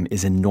replace them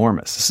is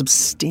enormous,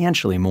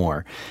 substantially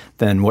more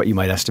than what you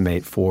might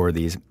estimate for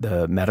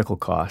the medical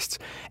costs.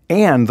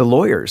 And the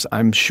lawyers,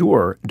 I'm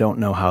sure, don't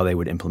know how they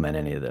would implement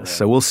any of this.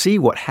 So we'll see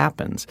what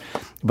happens,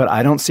 but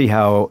I don't see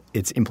how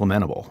it's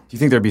implementable. Do you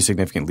think there'd be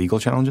significant legal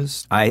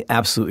challenges? I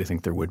absolutely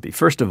think there would be.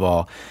 First of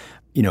all,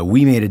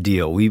 we made a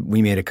deal. We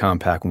made a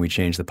compact when we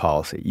changed the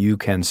policy. You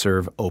can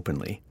serve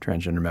openly,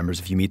 transgender members,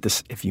 if you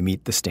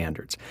meet the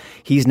standards.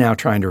 He's now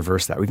trying to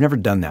reverse that. We've never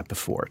done that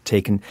before.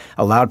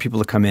 Allowed people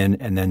to come in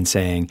and then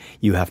saying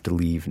you have to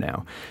leave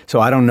now.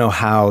 So I don't know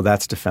how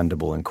that's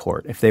defendable in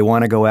court. If they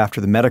want to go after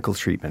the medical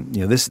treatment,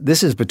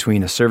 this is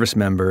between a service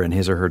member and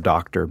his or her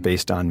doctor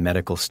based on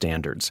medical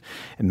standards.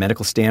 And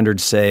medical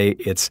standards say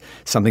it's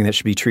something that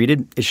should be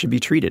treated. It should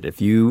be treated.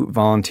 If you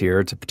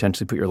volunteer to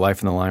potentially put your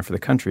life on the line for the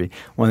country,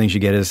 one of the things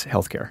you get is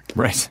health care.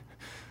 Right.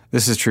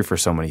 This is true for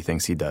so many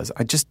things he does.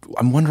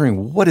 I'm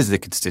wondering, what is the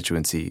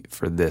constituency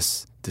for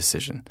this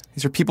decision?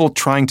 These are people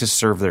trying to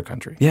serve their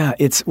country. Yeah,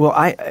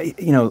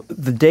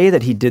 the day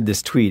that he did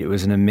this tweet, it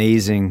was an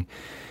amazing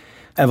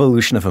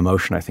evolution of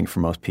emotion, I think,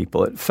 for most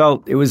people.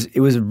 It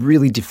was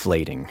really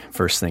deflating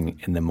first thing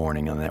in the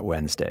morning on that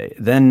Wednesday.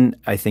 Then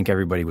I think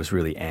everybody was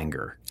really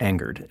angered.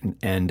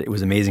 And it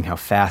was amazing how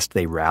fast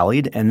they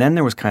rallied. And then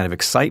there was kind of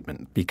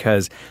excitement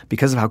because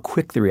of how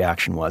quick the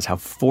reaction was, how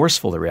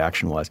forceful the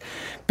reaction was.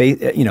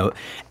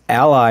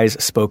 Allies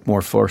spoke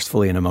more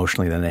forcefully and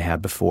emotionally than they had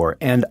before.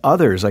 And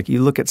others, like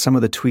you look at some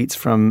of the tweets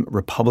from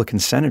Republican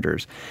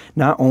senators,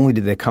 not only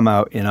did they come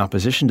out in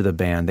opposition to the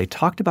ban, they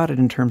talked about it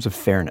in terms of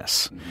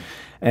fairness. Mm-hmm.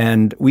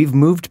 And we've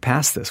moved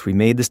past this. We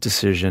made this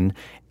decision,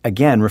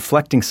 again,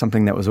 reflecting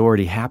something that was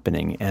already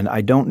happening. And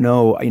I don't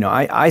know,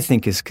 I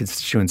think his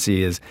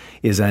constituency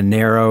is a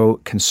narrow,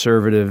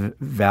 conservative,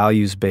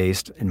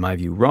 values-based, in my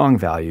view, wrong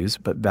values,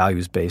 but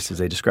values-based as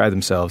they describe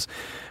themselves,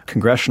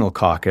 congressional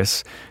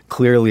caucus,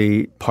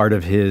 clearly part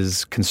of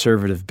his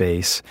conservative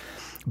base.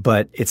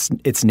 But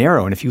it's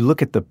narrow. And if you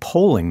look at the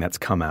polling that's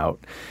come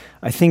out,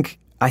 I think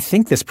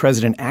this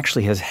president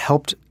actually has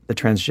helped the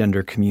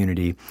transgender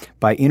community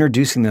by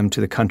introducing them to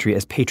the country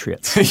as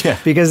patriots. Yeah.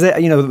 Because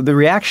the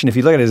reaction, if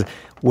you look at it, is,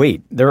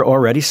 wait, they're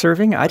already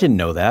serving? I didn't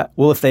know that.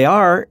 Well, if they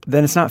are,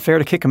 then it's not fair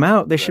to kick them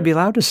out. They should be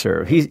allowed to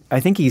serve. I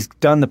think he's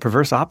done the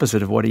perverse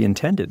opposite of what he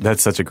intended.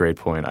 That's such a great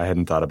point. I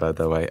hadn't thought about it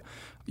that way.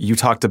 You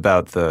talked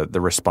about the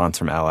response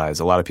from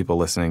allies. A lot of people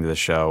listening to the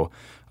show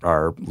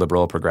are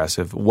liberal or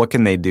progressive. What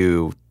can they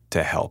do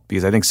to help?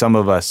 Because I think some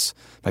of us,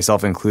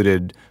 myself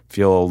included,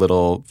 feel a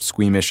little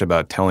squeamish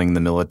about telling the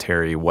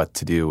military what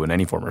to do in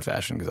any form or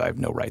fashion because I have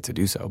no right to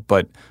do so.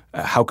 But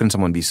how can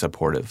someone be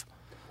supportive?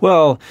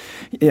 Well,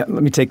 let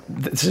me take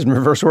this in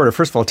reverse order.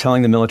 First of all,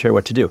 telling the military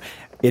what to do.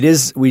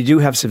 We do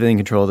have civilian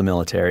control of the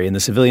military, and the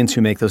civilians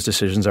who make those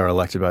decisions are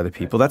elected by the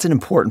people. That's an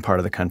important part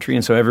of the country,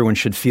 and so everyone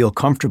should feel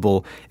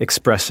comfortable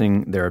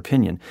expressing their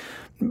opinion.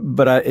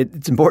 But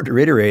it's important to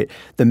reiterate,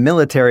 the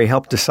military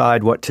helped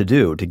decide what to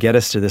do to get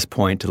us to this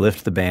point, to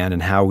lift the ban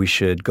and how we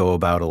should go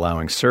about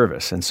allowing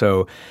service. And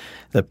so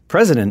the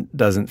president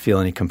doesn't feel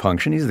any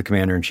compunction. He's the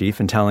commander-in-chief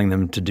and telling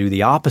them to do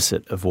the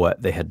opposite of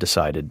what they had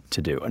decided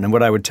to do. And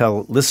what I would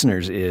tell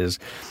listeners is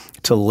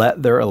to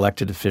let their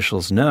elected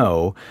officials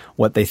know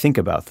what they think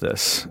about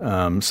this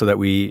so that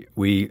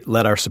we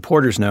let our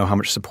supporters know how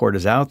much support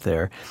is out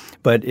there.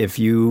 But if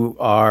you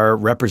are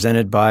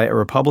represented by a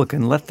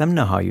Republican, let them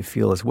know how you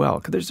feel as well.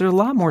 Because there's a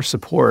lot more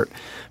support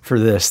for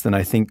this than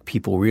I think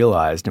people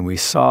realized. And we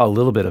saw a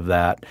little bit of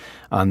that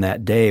on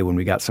that day when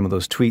we got some of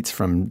those tweets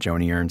from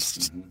Joni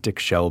Ernst, Dick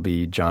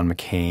Shelby, John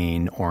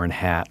McCain, Orrin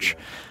Hatch.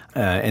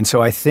 And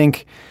so I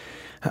think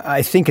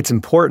it's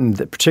important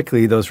that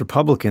particularly those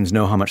Republicans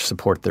know how much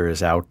support there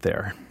is out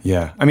there.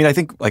 Yeah. I mean, I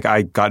think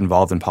I got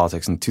involved in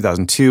politics in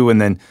 2002,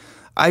 and then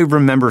I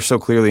remember so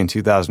clearly in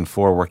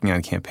 2004 working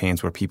on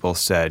campaigns where people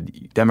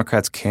said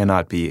Democrats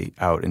cannot be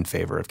out in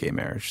favor of gay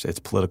marriage. It's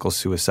political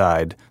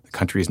suicide. The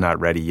country is not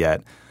ready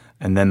yet.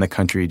 And then the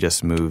country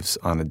just moves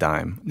on a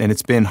dime. And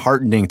it's been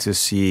heartening to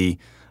see,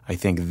 I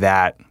think,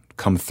 that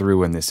come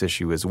through in this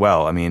issue as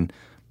well. I mean,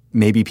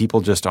 maybe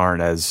people just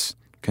aren't as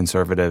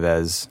conservative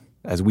as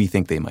we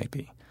think they might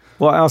be.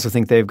 Well, I also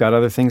think they've got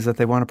other things that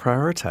they want to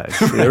prioritize.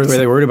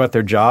 They're worried about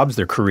their jobs,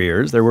 their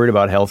careers. They're worried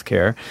about health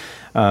care.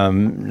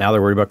 Now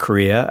they're worried about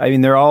Korea. I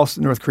mean,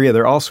 North Korea.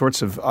 There are all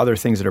sorts of other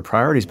things that are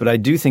priorities. But I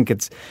do think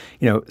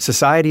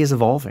society is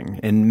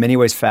evolving in many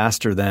ways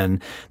faster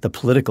than the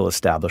political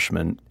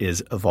establishment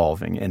is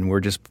evolving. And we're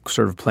just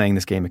sort of playing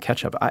this game of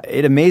catch up.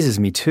 It amazes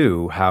me,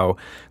 too, how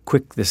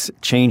quick this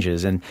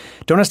changes. And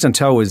Don't Ask, Don't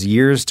Tell was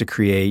years to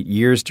create,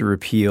 years to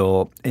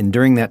repeal. And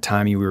during that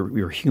time, we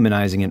were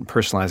humanizing it and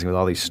personalizing it with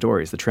all these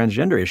stories. The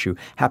transgender issue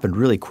happened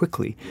really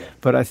quickly.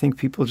 But I think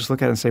people just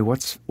look at it and say,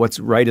 what's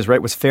right is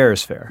right, what's fair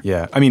is fair. Yeah.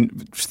 Yeah. I mean,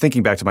 just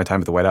thinking back to my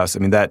time at the White House, I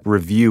mean, that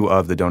review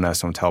of the Don't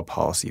Ask, Don't Tell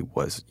policy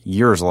was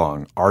years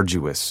long,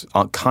 arduous,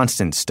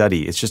 constant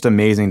study. It's just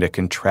amazing to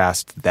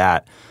contrast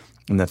that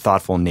and the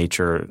thoughtful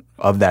nature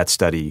of that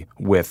study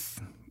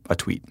with a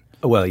tweet.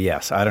 Well,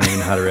 yes. I don't even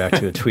know how to react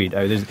to a tweet.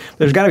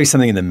 There's got to be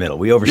something in the middle.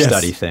 We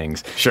overstudy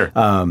things. Sure.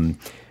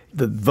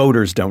 The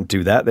voters don't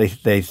do that.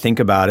 They think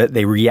about it,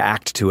 they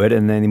react to it,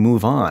 and then they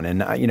move on.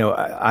 And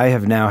I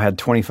have now had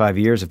 25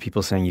 years of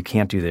people saying you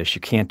can't do this, you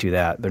can't do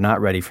that. They're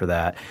not ready for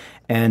that,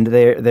 and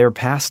they're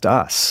past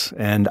us.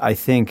 And I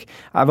think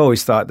I've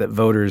always thought that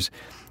voters,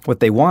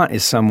 what they want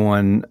is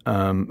someone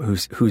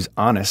who's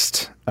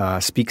honest,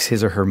 speaks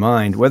his or her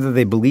mind, whether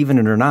they believe in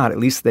it or not. At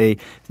least they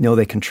know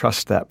they can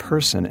trust that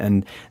person,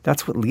 and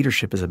that's what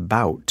leadership is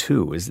about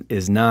too.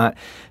 Is not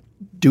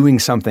doing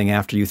something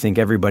after you think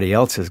everybody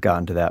else has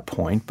gotten to that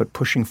point, but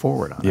pushing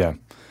forward on it. Yeah.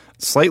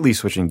 Slightly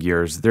switching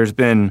gears, there's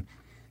been,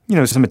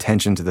 some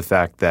attention to the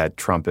fact that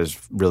Trump has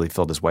really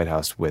filled his White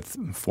House with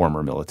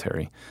former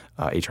military.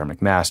 H.R.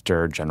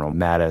 McMaster, General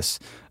Mattis,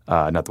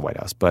 not the White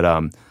House,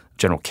 but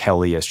General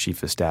Kelly as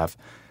chief of staff.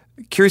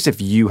 Curious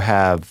if you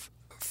have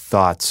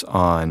thoughts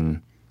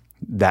on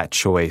that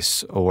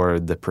choice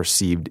or the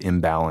perceived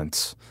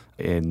imbalance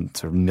in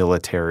sort of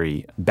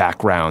military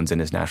backgrounds in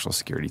his national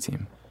security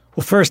team.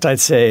 Well, first, I'd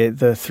say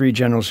the three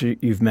generals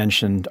you've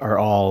mentioned are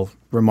all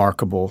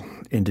remarkable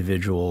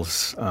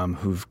individuals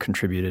who've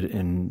contributed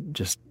in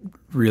just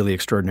really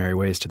extraordinary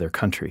ways to their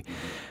country.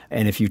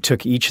 And if you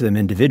took each of them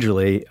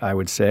individually, I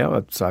would say,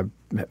 I'm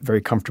very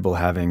comfortable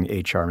having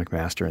H.R.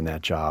 McMaster in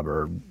that job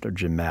or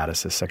Jim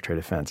Mattis as Secretary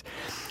of Defense.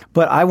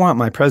 But I want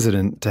my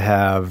president to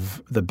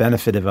have the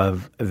benefit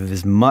of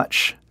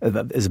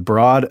as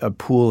broad a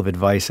pool of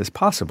advice as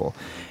possible.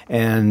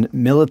 And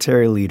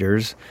military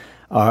leaders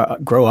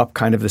grow up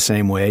kind of the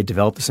same way,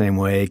 develop the same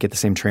way, get the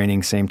same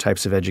training, same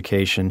types of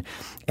education,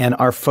 and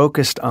are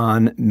focused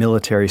on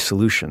military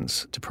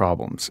solutions to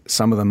problems.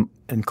 Some of them,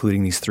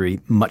 including these three,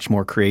 much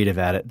more creative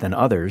at it than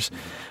others.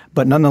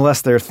 But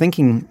nonetheless, they've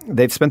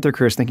spent their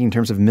careers thinking in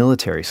terms of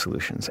military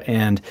solutions.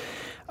 And,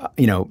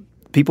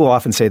 people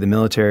often say the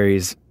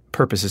military's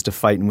purpose is to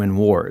fight and win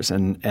wars.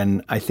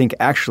 And I think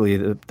actually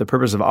the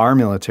purpose of our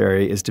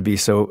military is to be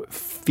so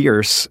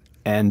fierce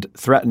and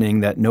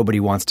threatening that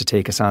nobody wants to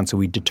take us on, so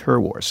we deter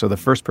wars. So the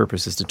first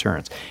purpose is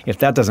deterrence. If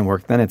that doesn't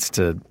work, then it's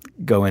to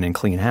go in and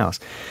clean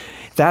house.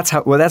 That's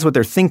what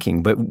they're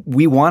thinking, but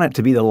we want it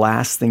to be the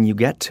last thing you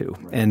get to.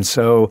 And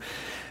so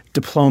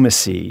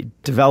diplomacy,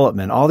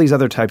 development, all these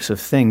other types of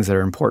things that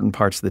are important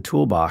parts of the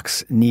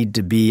toolbox need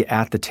to be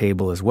at the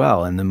table as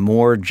well. And the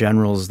more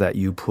generals that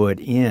you put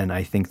in,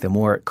 I think the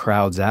more it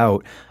crowds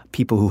out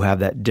people who have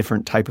that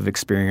different type of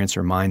experience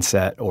or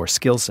mindset or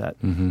skill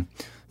set. Mm-hmm.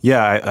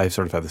 Yeah, I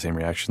sort of have the same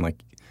reaction. Like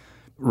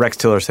Rex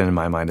Tillerson, in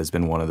my mind, has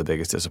been one of the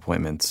biggest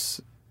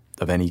disappointments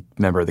of any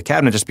member of the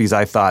cabinet, just because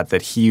I thought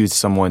that he was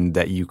someone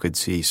that you could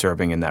see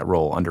serving in that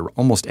role under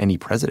almost any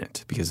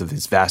president because of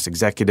his vast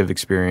executive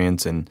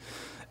experience and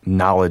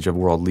knowledge of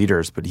world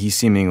leaders. But he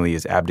seemingly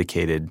has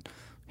abdicated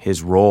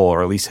his role,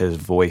 or at least his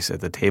voice at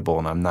the table,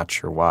 and I'm not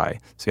sure why.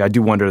 So I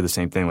do wonder the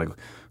same thing. Like,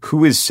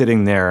 who is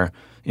sitting there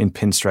in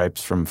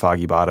pinstripes from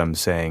Foggy Bottom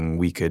saying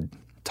we could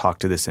talk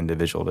to this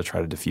individual to try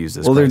to diffuse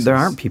this crisis? There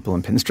aren't people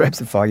in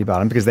pinstripes at Foggy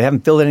Bottom because they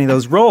haven't filled any of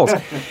those roles.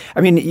 I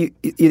mean,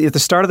 at the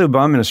start of the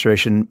Obama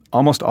administration,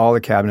 almost all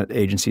the cabinet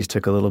agencies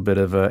took a little bit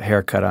of a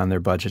haircut on their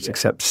budgets,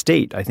 except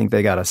state. I think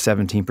they got a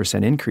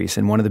 17% increase.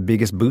 And one of the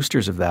biggest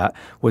boosters of that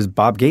was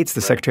Bob Gates,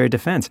 the Secretary of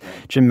Defense.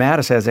 Jim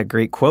Mattis has that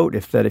great quote,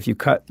 if you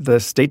cut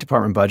the State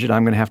Department budget,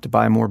 I'm going to have to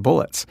buy more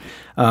bullets.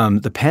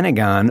 The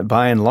Pentagon,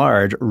 by and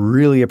large,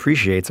 really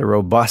appreciates a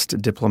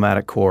robust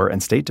diplomatic corps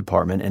and State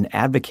Department and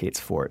advocates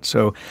for it.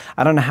 So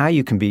I don't know how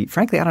you can be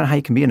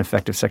an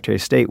effective Secretary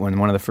of State when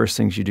one of the first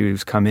things you do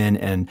is come in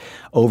and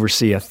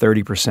oversee a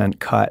 30%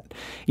 cut.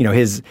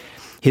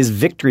 His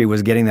victory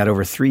was getting that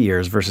over 3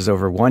 years versus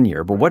over 1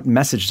 year. But what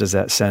message does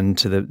that send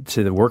to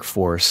the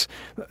workforce?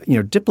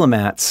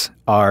 Diplomats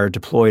are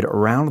deployed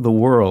around the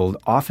world,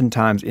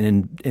 oftentimes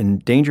in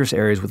dangerous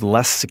areas with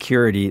less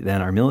security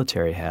than our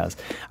military has.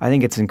 I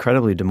think it's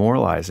incredibly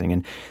demoralizing,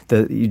 and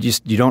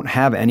you don't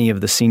have any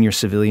of the senior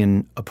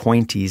civilian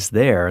appointees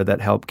there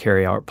that help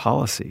carry out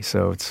policy.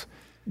 So it's.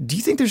 Do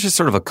you think there's just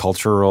sort of a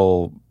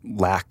cultural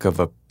lack of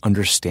a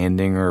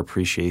understanding or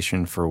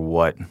appreciation for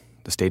what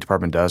the State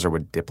Department does or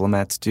what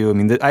diplomats do? I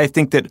mean, I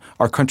think that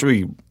our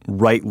country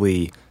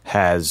rightly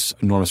has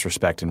enormous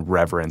respect and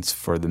reverence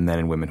for the men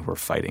and women who are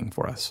fighting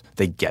for us.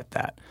 They get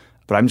that.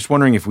 But I'm just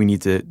wondering if we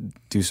need to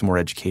do some more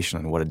education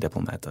on what a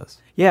diplomat does.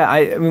 Yeah,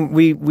 I mean,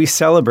 we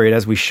celebrate,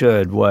 as we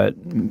should, what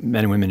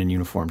men and women in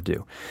uniform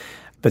do.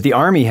 But the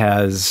Army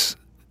has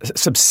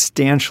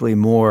substantially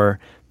more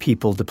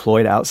people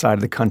deployed outside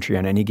of the country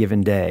on any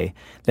given day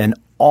than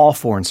all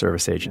Foreign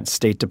Service agents,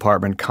 State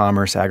Department,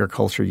 Commerce,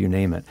 Agriculture, you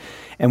name it.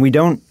 And we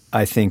don't,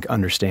 I think,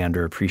 understand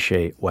or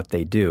appreciate what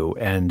they do.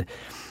 And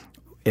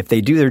if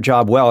they do their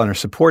job well and are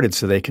supported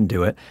so they can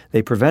do it,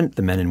 they prevent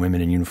the men and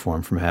women in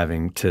uniform from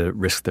having to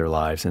risk their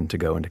lives and to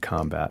go into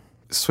combat.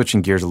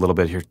 switching gears a little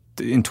bit here.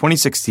 In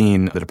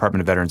 2016, the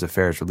Department of Veterans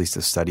Affairs released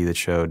a study that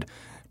showed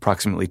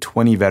approximately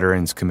 20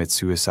 veterans commit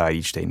suicide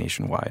each day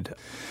nationwide.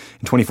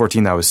 In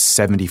 2014, that was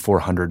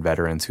 7,400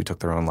 veterans who took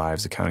their own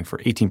lives, accounting for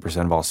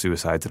 18% of all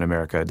suicides in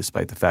America,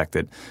 despite the fact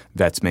that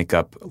vets make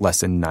up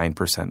less than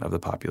 9% of the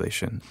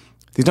population.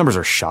 These numbers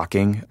are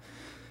shocking.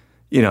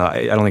 You know,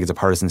 I don't think it's a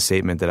partisan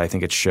statement that I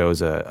think it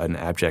shows an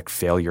abject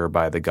failure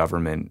by the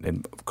government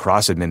and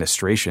across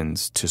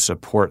administrations to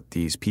support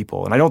these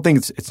people. And I don't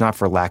think it's not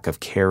for lack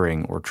of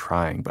caring or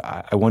trying, but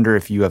I wonder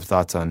if you have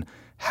thoughts on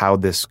how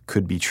this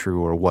could be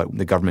true or what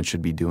the government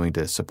should be doing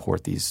to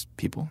support these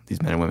people,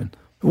 these men and women.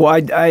 Well,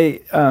 I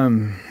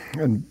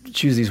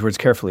choose these words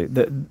carefully.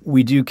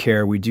 We do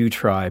care, we do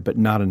try, but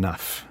not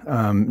enough.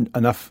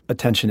 Enough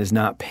attention is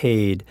not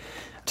paid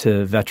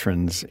to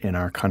veterans in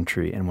our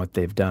country and what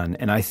they've done.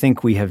 And I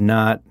think we have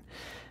not,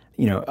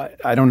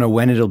 I don't know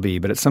when it'll be,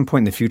 but at some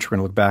point in the future, we're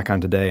going to look back on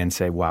today and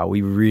say, wow,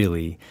 we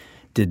really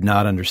did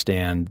not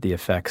understand the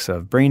effects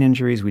of brain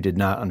injuries. We did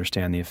not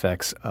understand the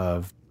effects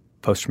of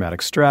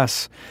post-traumatic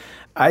stress.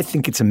 I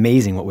think it's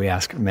amazing what we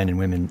ask men and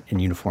women in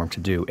uniform to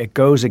do. It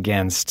goes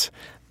against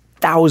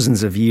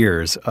thousands of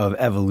years of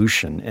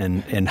evolution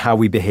and how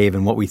we behave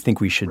and what we think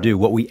we should do,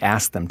 what we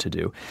ask them to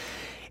do.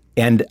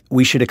 And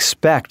we should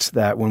expect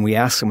that when we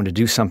ask someone to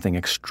do something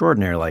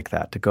extraordinary like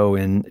that, to go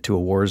into a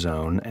war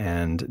zone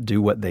and do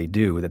what they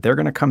do, that they're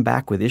going to come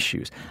back with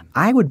issues.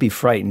 I would be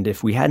frightened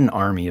if we had an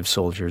army of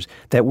soldiers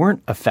that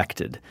weren't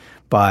affected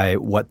by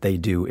what they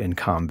do in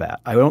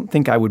combat. I don't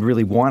think I would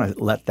really want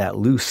to let that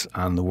loose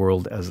on the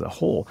world as a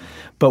whole.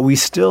 But we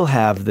still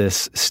have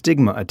this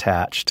stigma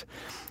attached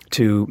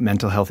to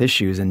mental health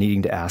issues and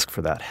needing to ask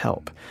for that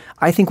help.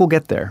 I think we'll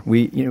get there.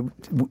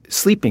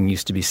 Sleeping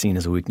used to be seen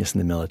as a weakness in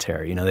the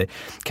military. The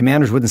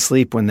commanders wouldn't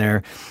sleep when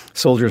their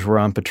soldiers were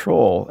on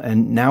patrol,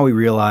 and now we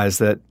realize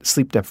that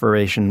sleep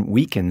deprivation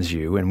weakens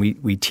you, and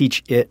we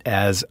teach it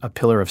as a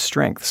pillar of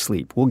strength,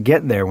 sleep. We'll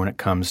get there when it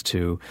comes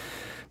to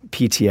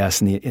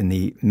PTS and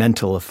the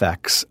mental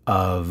effects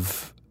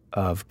of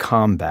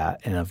combat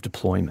and of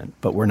deployment,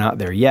 but we're not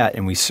there yet,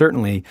 and we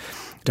certainly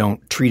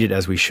don't treat it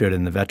as we should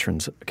in the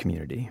veterans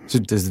community. So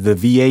does the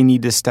VA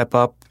need to step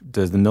up?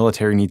 Does the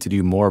military need to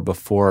do more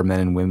before men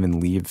and women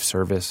leave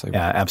service?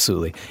 Yeah,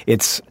 absolutely.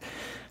 It's,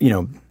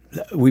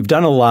 we've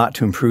done a lot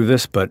to improve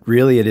this, but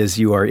really it is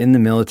you are in the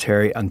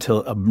military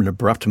until an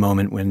abrupt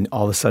moment when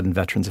all of a sudden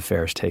Veterans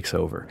Affairs takes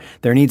over.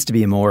 There needs to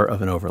be more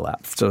of an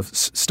overlap. So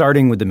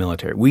starting with the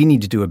military, we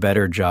need to do a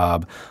better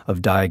job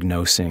of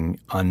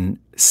diagnosing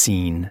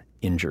unseen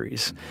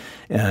injuries,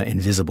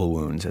 invisible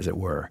wounds, as it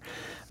were.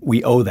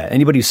 We owe that.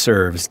 Anybody who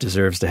serves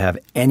deserves to have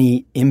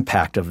any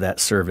impact of that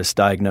service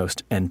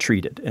diagnosed and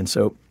treated. And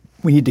so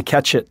we need to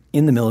catch it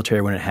in the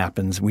military when it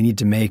happens. We need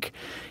to make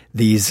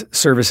these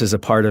services a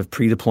part of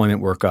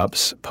pre-deployment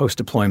workups,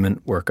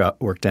 post-deployment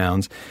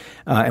workdowns,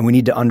 and we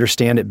need to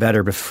understand it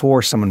better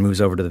before someone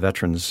moves over to the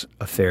Veterans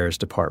Affairs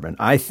Department.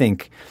 I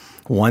think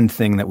one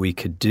thing that we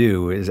could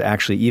do is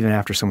actually, even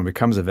after someone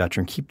becomes a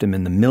veteran, keep them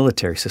in the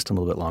military system a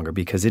little bit longer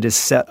because it is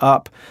set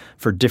up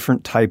for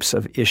different types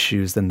of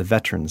issues than the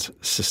veterans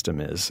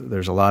system is.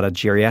 There's a lot of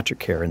geriatric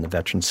care in the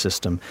veterans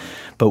system,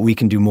 but we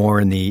can do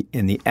more in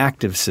the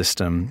active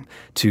system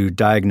to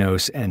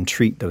diagnose and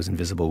treat those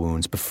invisible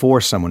wounds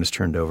before someone is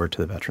turned over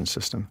to the veterans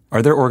system.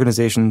 Are there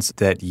organizations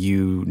that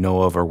you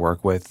know of or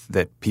work with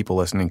that people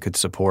listening could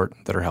support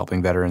that are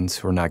helping veterans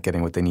who are not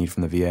getting what they need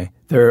from the VA?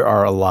 There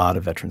are a lot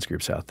of veterans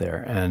groups out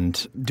there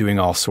and doing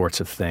all sorts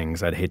of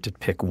things. I'd hate to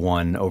pick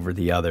one over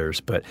the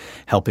others, but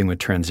helping with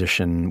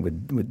transition,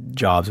 with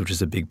jobs, which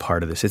is a big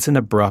part of this. It's an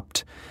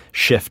abrupt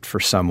shift for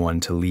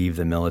someone to leave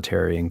the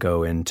military and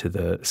go into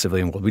the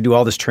civilian world. We do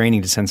all this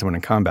training to send someone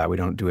in combat. We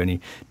don't do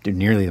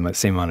nearly the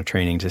same amount of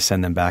training to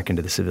send them back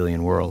into the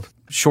civilian world.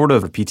 Short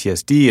of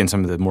PTSD and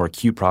some of the more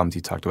acute problems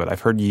you talked about,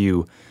 I've heard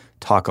you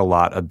talk a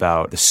lot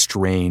about the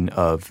strain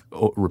of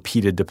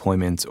repeated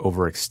deployments,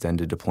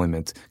 overextended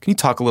deployments. Can you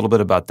talk a little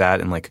bit about that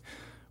and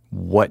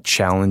what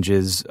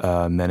challenges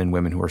men and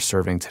women who are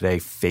serving today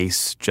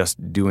face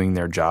just doing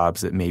their jobs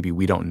that maybe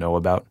we don't know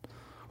about?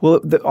 Well,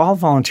 the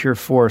all-volunteer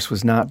force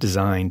was not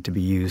designed to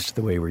be used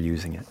the way we're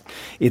using it.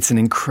 It's an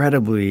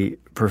incredibly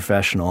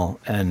professional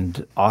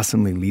and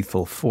awesomely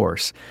lethal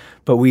force,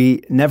 but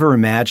we never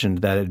imagined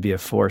that it'd be a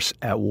force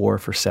at war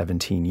for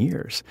 17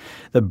 years.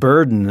 The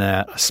burden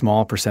that a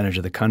small percentage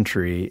of the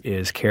country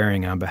is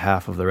carrying on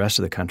behalf of the rest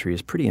of the country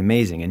is pretty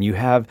amazing. And you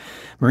have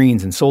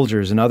Marines and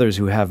soldiers and others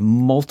who have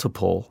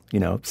multiple,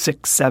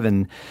 6,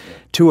 7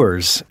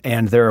 tours,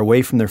 and they're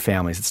away from their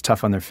families. It's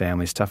tough on their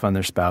families, tough on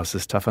their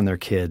spouses, tough on their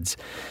kids.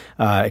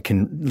 It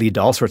can lead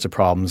to all sorts of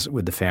problems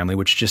with the family,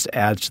 which just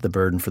adds to the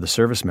burden for the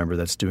service member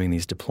that's doing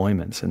these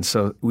deployments. And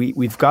so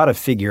we've got to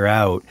figure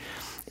out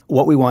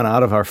what we want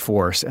out of our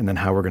force and then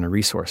how we're going to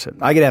resource it.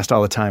 I get asked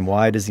all the time,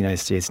 why does the United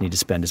States need to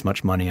spend as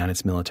much money on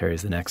its military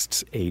as the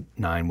next 8,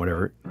 9,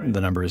 whatever the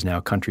number is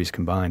now, countries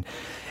combined?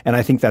 And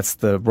I think that's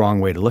the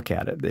wrong way to look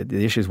at it.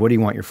 The issue is, what do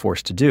you want your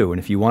force to do? And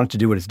if you want it to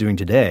do what it's doing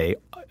today,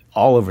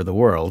 all over the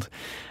world.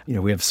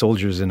 We have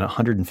soldiers in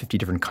 150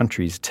 different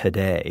countries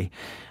today.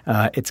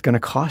 It's going to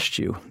cost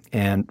you.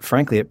 And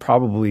frankly, it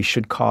probably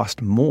should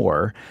cost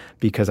more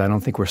because I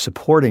don't think we're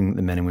supporting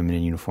the men and women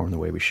in uniform the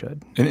way we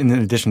should. And in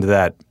addition to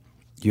that,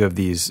 you have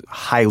these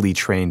highly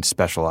trained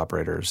special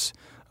operators,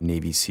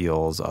 Navy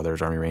SEALs,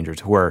 others, Army Rangers,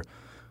 who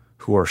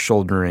are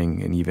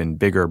shouldering an even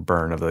bigger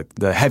burn of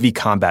the heavy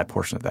combat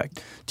portion of that.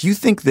 Do you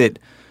think that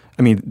 –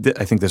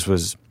 I think this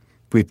was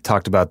 – we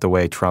talked about the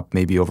way Trump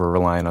may be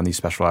over-reliant on these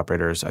special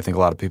operators. I think a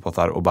lot of people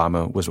thought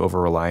Obama was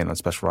over-reliant on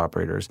special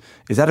operators.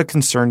 Is that a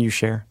concern you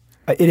share?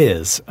 It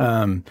is.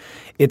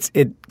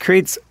 It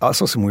creates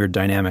also some weird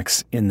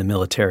dynamics in the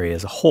military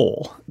as a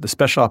whole. The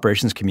special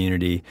operations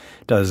community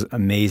does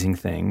amazing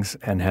things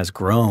and has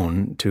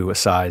grown to a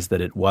size that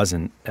it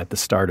wasn't at the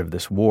start of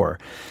this war.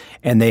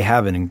 And they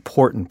have an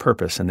important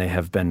purpose, and they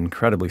have been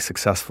incredibly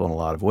successful in a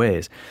lot of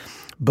ways.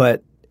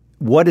 But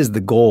what is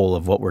the goal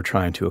of what we're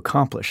trying to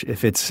accomplish?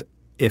 If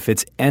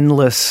it's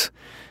endless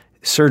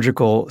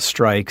surgical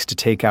strikes to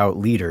take out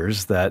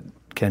leaders that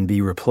can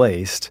be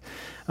replaced,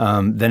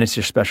 then it's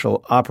your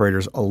special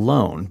operators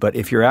alone. But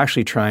if you're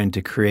actually trying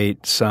to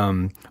create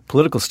some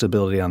political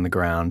stability on the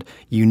ground,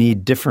 you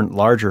need different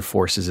larger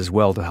forces as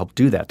well to help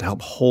do that, to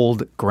help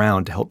hold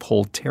ground, to help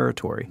hold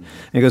territory.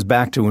 And it goes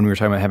back to when we were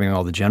talking about having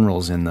all the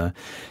generals in the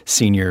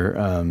senior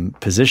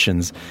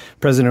positions.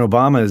 President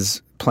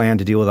Obama's plan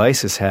to deal with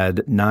ISIS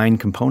had 9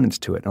 components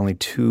to it. Only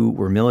 2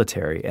 were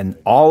military. And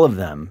all of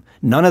them,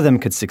 none of them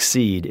could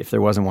succeed if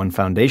there wasn't one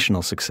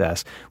foundational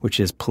success, which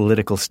is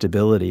political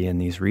stability in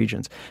these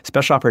regions.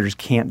 Special operators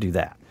can't do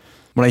that.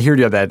 When I hear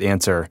that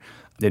answer,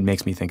 it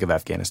makes me think of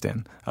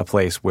Afghanistan, a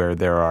place where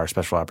there are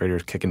special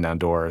operators kicking down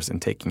doors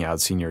and taking out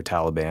senior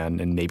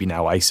Taliban and maybe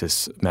now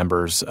ISIS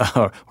members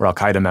or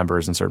al-Qaeda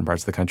members in certain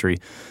parts of the country.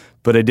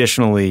 But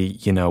additionally,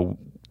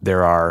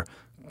 there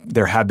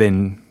have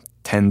been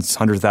tens,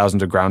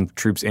 100,000 of ground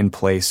troops in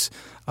place.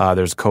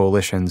 There's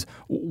coalitions.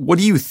 What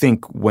do you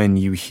think when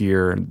you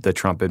hear the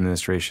Trump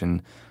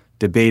administration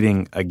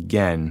debating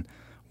again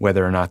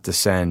whether or not to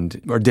send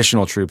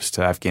additional troops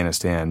to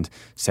Afghanistan,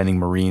 sending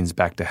Marines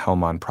back to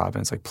Helmand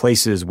province, like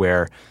places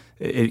where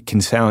it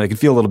can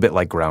feel a little bit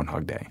like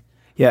Groundhog Day?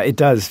 Yeah, it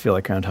does feel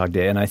like Groundhog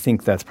Day. And I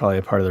think that's probably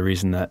a part of the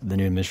reason that the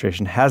new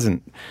administration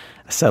hasn't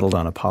settled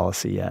on a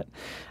policy yet,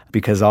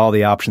 because all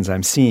the options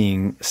I'm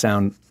seeing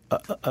sound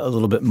a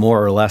little bit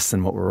more or less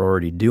than what we're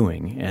already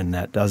doing, and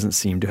that doesn't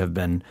seem to have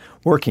been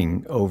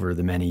working over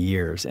the many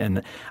years.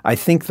 And I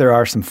think there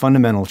are some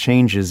fundamental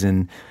changes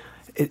in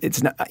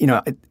it's not,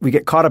 we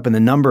get caught up in the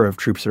number of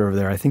troops that are over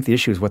there. I think the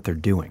issue is what they're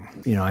doing.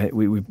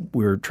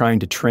 We're trying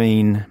to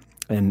train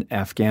an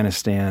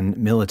Afghanistan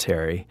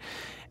military,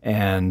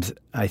 and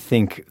I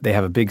think they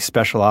have a big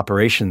special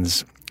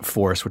operations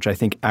force, which I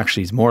think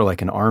actually is more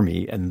like an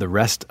army, and the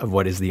rest of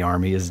what is the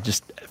army is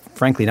just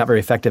frankly not very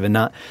effective and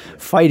not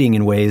fighting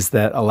in ways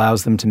that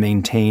allows them to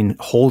maintain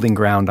holding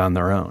ground on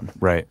their own.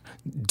 Right.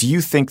 Do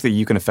you think that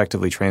you can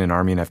effectively train an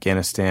army in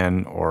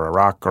Afghanistan or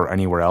Iraq or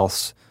anywhere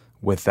else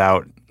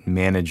without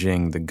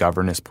managing the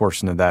governance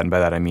portion of that? And by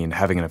that I mean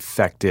having an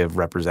effective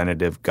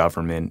representative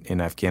government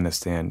in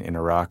Afghanistan, in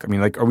Iraq.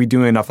 Are we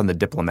doing enough on the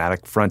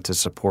diplomatic front to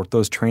support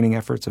those training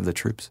efforts of the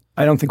troops?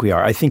 I don't think we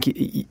are. I think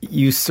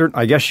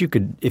I guess you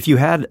could, if you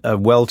had a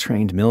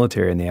well-trained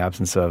military in the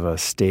absence of a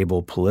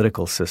stable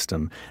political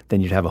system,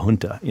 then you'd have a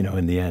junta,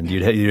 in the end.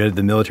 You'd have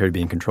the military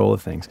be in control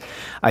of things.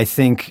 I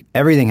think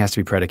everything has to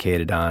be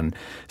predicated on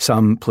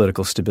some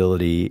political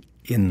stability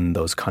in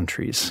those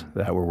countries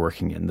that we're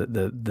working in.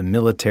 The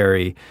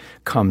military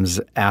comes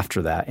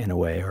after that in a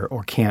way,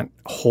 or can't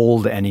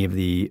hold any of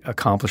the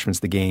accomplishments,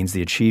 the gains,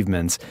 the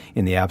achievements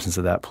in the absence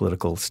of that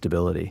political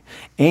stability.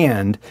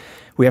 And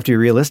we have to be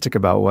realistic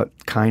about what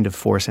kind of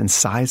force and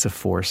size of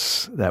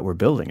force that we're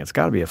building. It's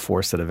got to be a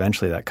force that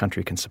eventually that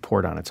country can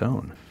support on its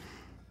own.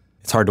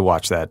 It's hard to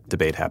watch that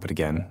debate happen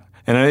again.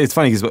 And it's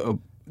funny because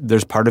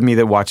there's part of me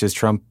that watches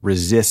Trump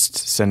resist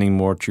sending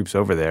more troops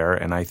over there,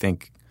 and I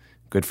think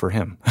good for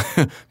him.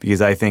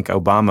 Because I think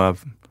Obama,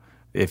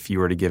 if you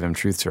were to give him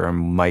truth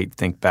serum, might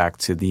think back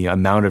to the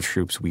amount of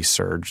troops we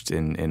surged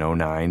in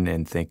 2009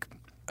 and think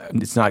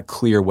it's not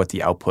clear what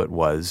the output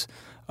was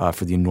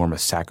for the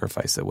enormous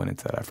sacrifice that went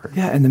into that effort.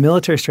 Yeah, and the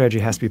military strategy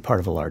has to be part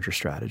of a larger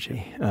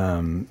strategy.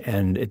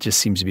 And it just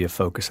seems to be a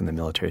focus in the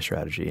military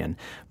strategy. And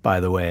by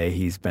the way,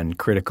 he's been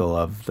critical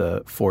of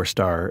the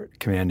 4-star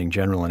commanding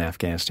general in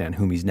Afghanistan,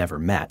 whom he's never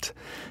met,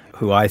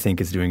 who I think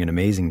is doing an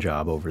amazing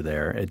job over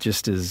there. It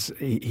just is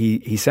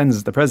he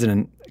sends – the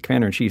president,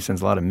 commander-in-chief,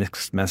 sends a lot of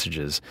mixed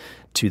messages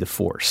to the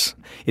force.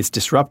 It's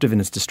disruptive and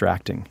it's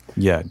distracting.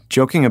 Yeah.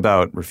 Joking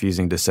about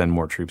refusing to send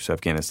more troops to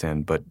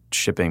Afghanistan but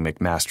shipping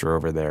McMaster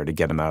over there to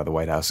get him out of the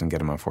White House and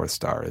get him a 4th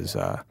star is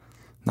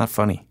not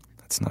funny.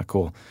 That's not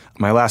cool.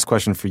 My last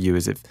question for you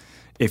is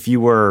if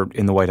you were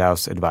in the White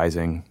House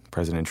advising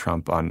President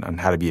Trump on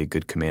how to be a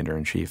good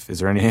commander-in-chief, is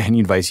there any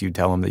advice you'd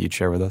tell him that you'd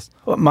share with us?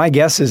 Well, my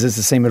guess is it's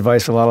the same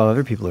advice a lot of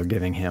other people are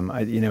giving him.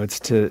 It's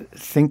to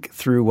think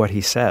through what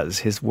he says.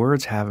 His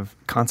words have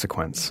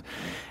consequence.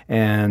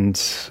 And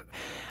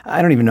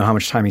I don't even know how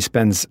much time he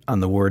spends on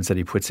the words that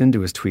he puts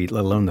into his tweet,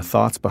 let alone the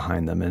thoughts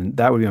behind them. And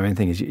that would be my main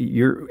thing is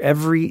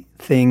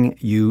everything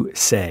you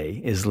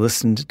say is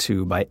listened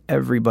to by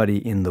everybody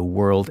in the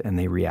world and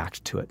they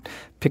react to it.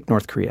 Pick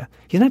North Korea.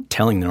 He's not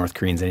telling the North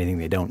Koreans anything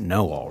they don't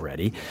know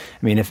already.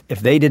 I mean, if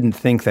they didn't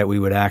think that we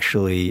would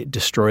actually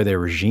destroy their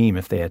regime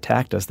if they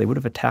attacked us, they would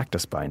have attacked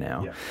us by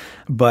now. Yeah.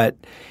 But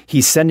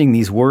he's sending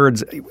these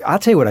words. I'll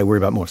tell you what I worry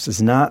about most. It's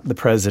not the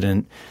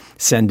president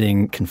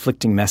sending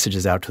conflicting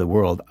messages out to the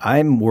world.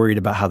 I'm worried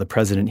about how the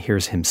president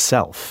hears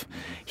himself.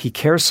 He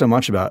cares so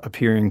much about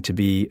appearing to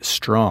be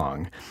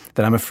strong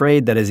that I'm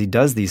afraid that as he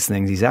does these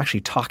things, he's actually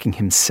talking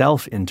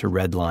himself into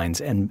red lines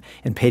and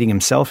painting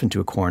himself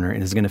into a corner,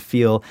 and is going to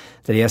feel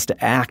that he has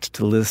to act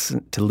to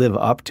live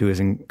up to his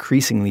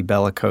increasingly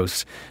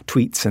bellicose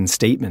tweets and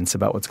statements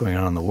about what's going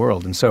on in the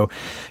world. And so,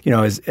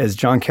 as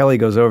John Kelly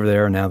goes over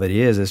there now that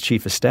he is as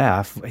chief of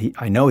staff,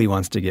 I know he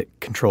wants to get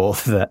control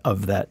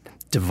of that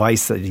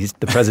device that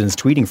the president's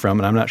tweeting from,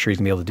 and I'm not sure he's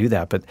going to be able to do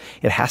that, but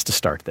it has to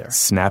start there.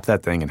 Snap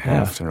that thing in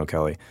half, General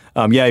Kelly.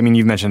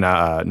 You've mentioned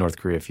North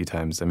Korea a few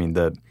times. I mean,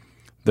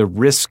 the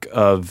risk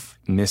of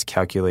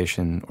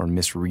miscalculation or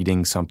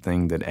misreading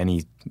something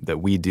that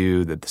we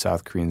do, that the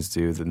South Koreans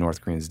do, that the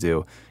North Koreans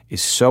do,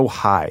 is so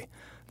high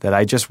that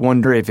I just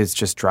wonder if it's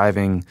just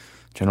driving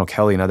General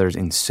Kelly and others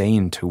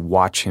insane to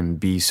watch him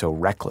be so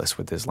reckless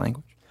with his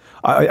language.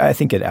 I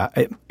think it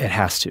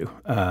has to.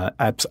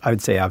 I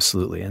would say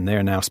absolutely. And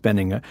they're now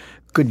spending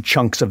good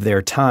chunks of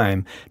their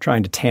time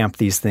trying to tamp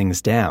these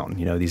things down,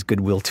 these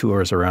goodwill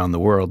tours around the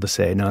world to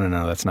say, no,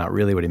 that's not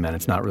really what he meant.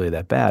 It's not really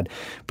that bad.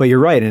 But you're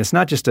right. And it's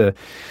not just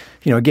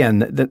again,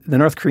 the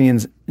North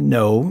Koreans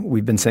know,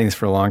 we've been saying this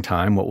for a long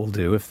time, what we'll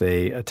do if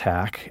they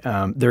attack.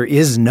 There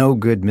is no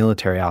good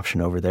military option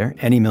over there.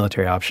 Any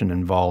military option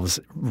involves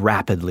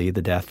rapidly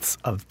the deaths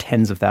of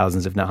tens of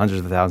thousands, if not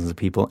hundreds of thousands of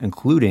people,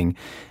 including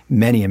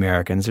many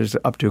Americans. There's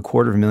up to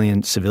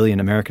 250,000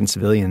 American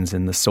civilians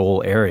in the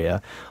Seoul area.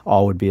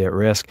 All would be at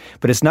risk.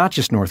 But it's not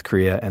just North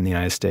Korea and the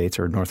United States,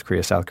 or North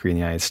Korea, South Korea,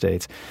 and the United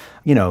States.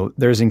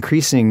 There's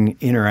increasing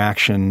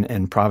interaction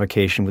and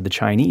provocation with the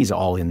Chinese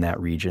all in that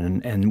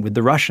region and with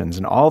the Russians.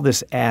 And all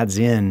this adds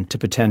in to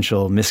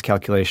potential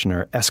miscalculation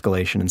or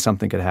escalation, and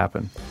something could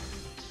happen.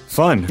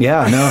 Fun.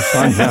 Yeah,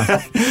 fun.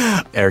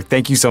 Yeah. Eric,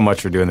 thank you so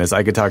much for doing this.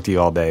 I could talk to you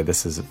all day.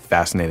 This is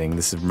fascinating.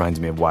 This reminds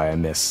me of why I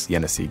miss the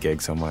NSC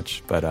gig so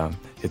much. But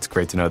it's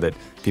great to know that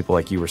people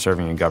like you were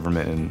serving in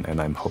government,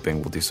 and I'm hoping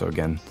we'll do so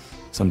again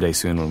someday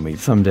soon when we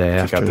kick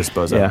out this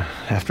bozo. Yeah,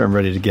 after I'm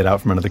ready to get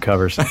out from under the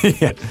covers.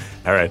 Yeah.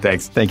 All right,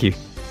 thanks. Thank you.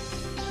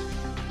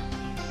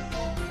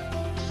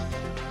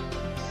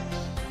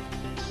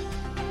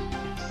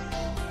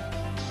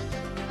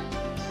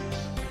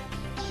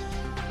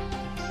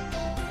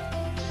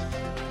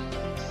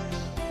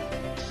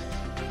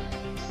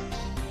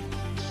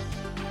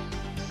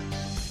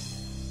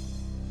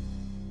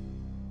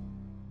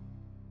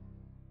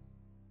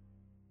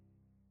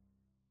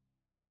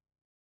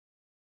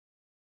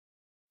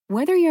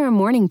 Whether you're a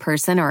morning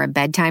person or a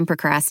bedtime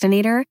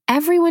procrastinator,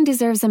 everyone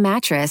deserves a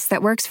mattress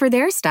that works for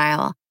their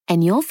style.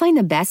 And you'll find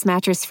the best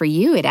mattress for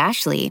you at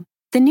Ashley.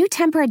 The new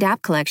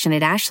Temper-Adapt collection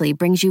at Ashley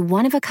brings you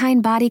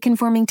one-of-a-kind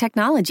body-conforming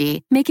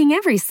technology, making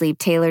every sleep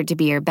tailored to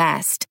be your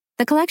best.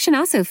 The collection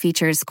also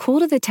features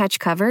cool-to-the-touch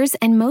covers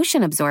and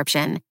motion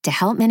absorption to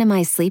help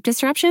minimize sleep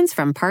disruptions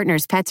from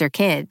partners, pets, or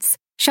kids.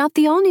 Shop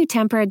the all-new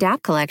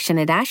Temper-Adapt collection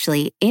at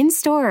Ashley,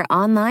 in-store or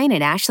online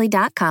at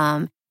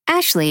ashley.com.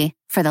 Ashley,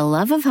 for the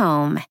love of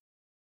home.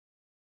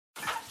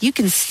 You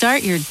can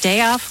start your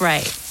day off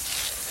right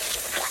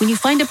when you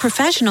find a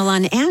professional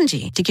on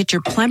Angie to get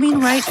your plumbing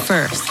right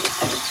first.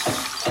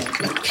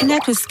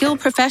 Connect with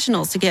skilled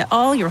professionals to get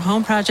all your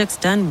home projects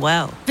done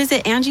well.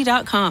 Visit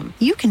Angie.com.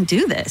 You can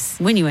do this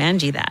when you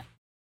Angie that.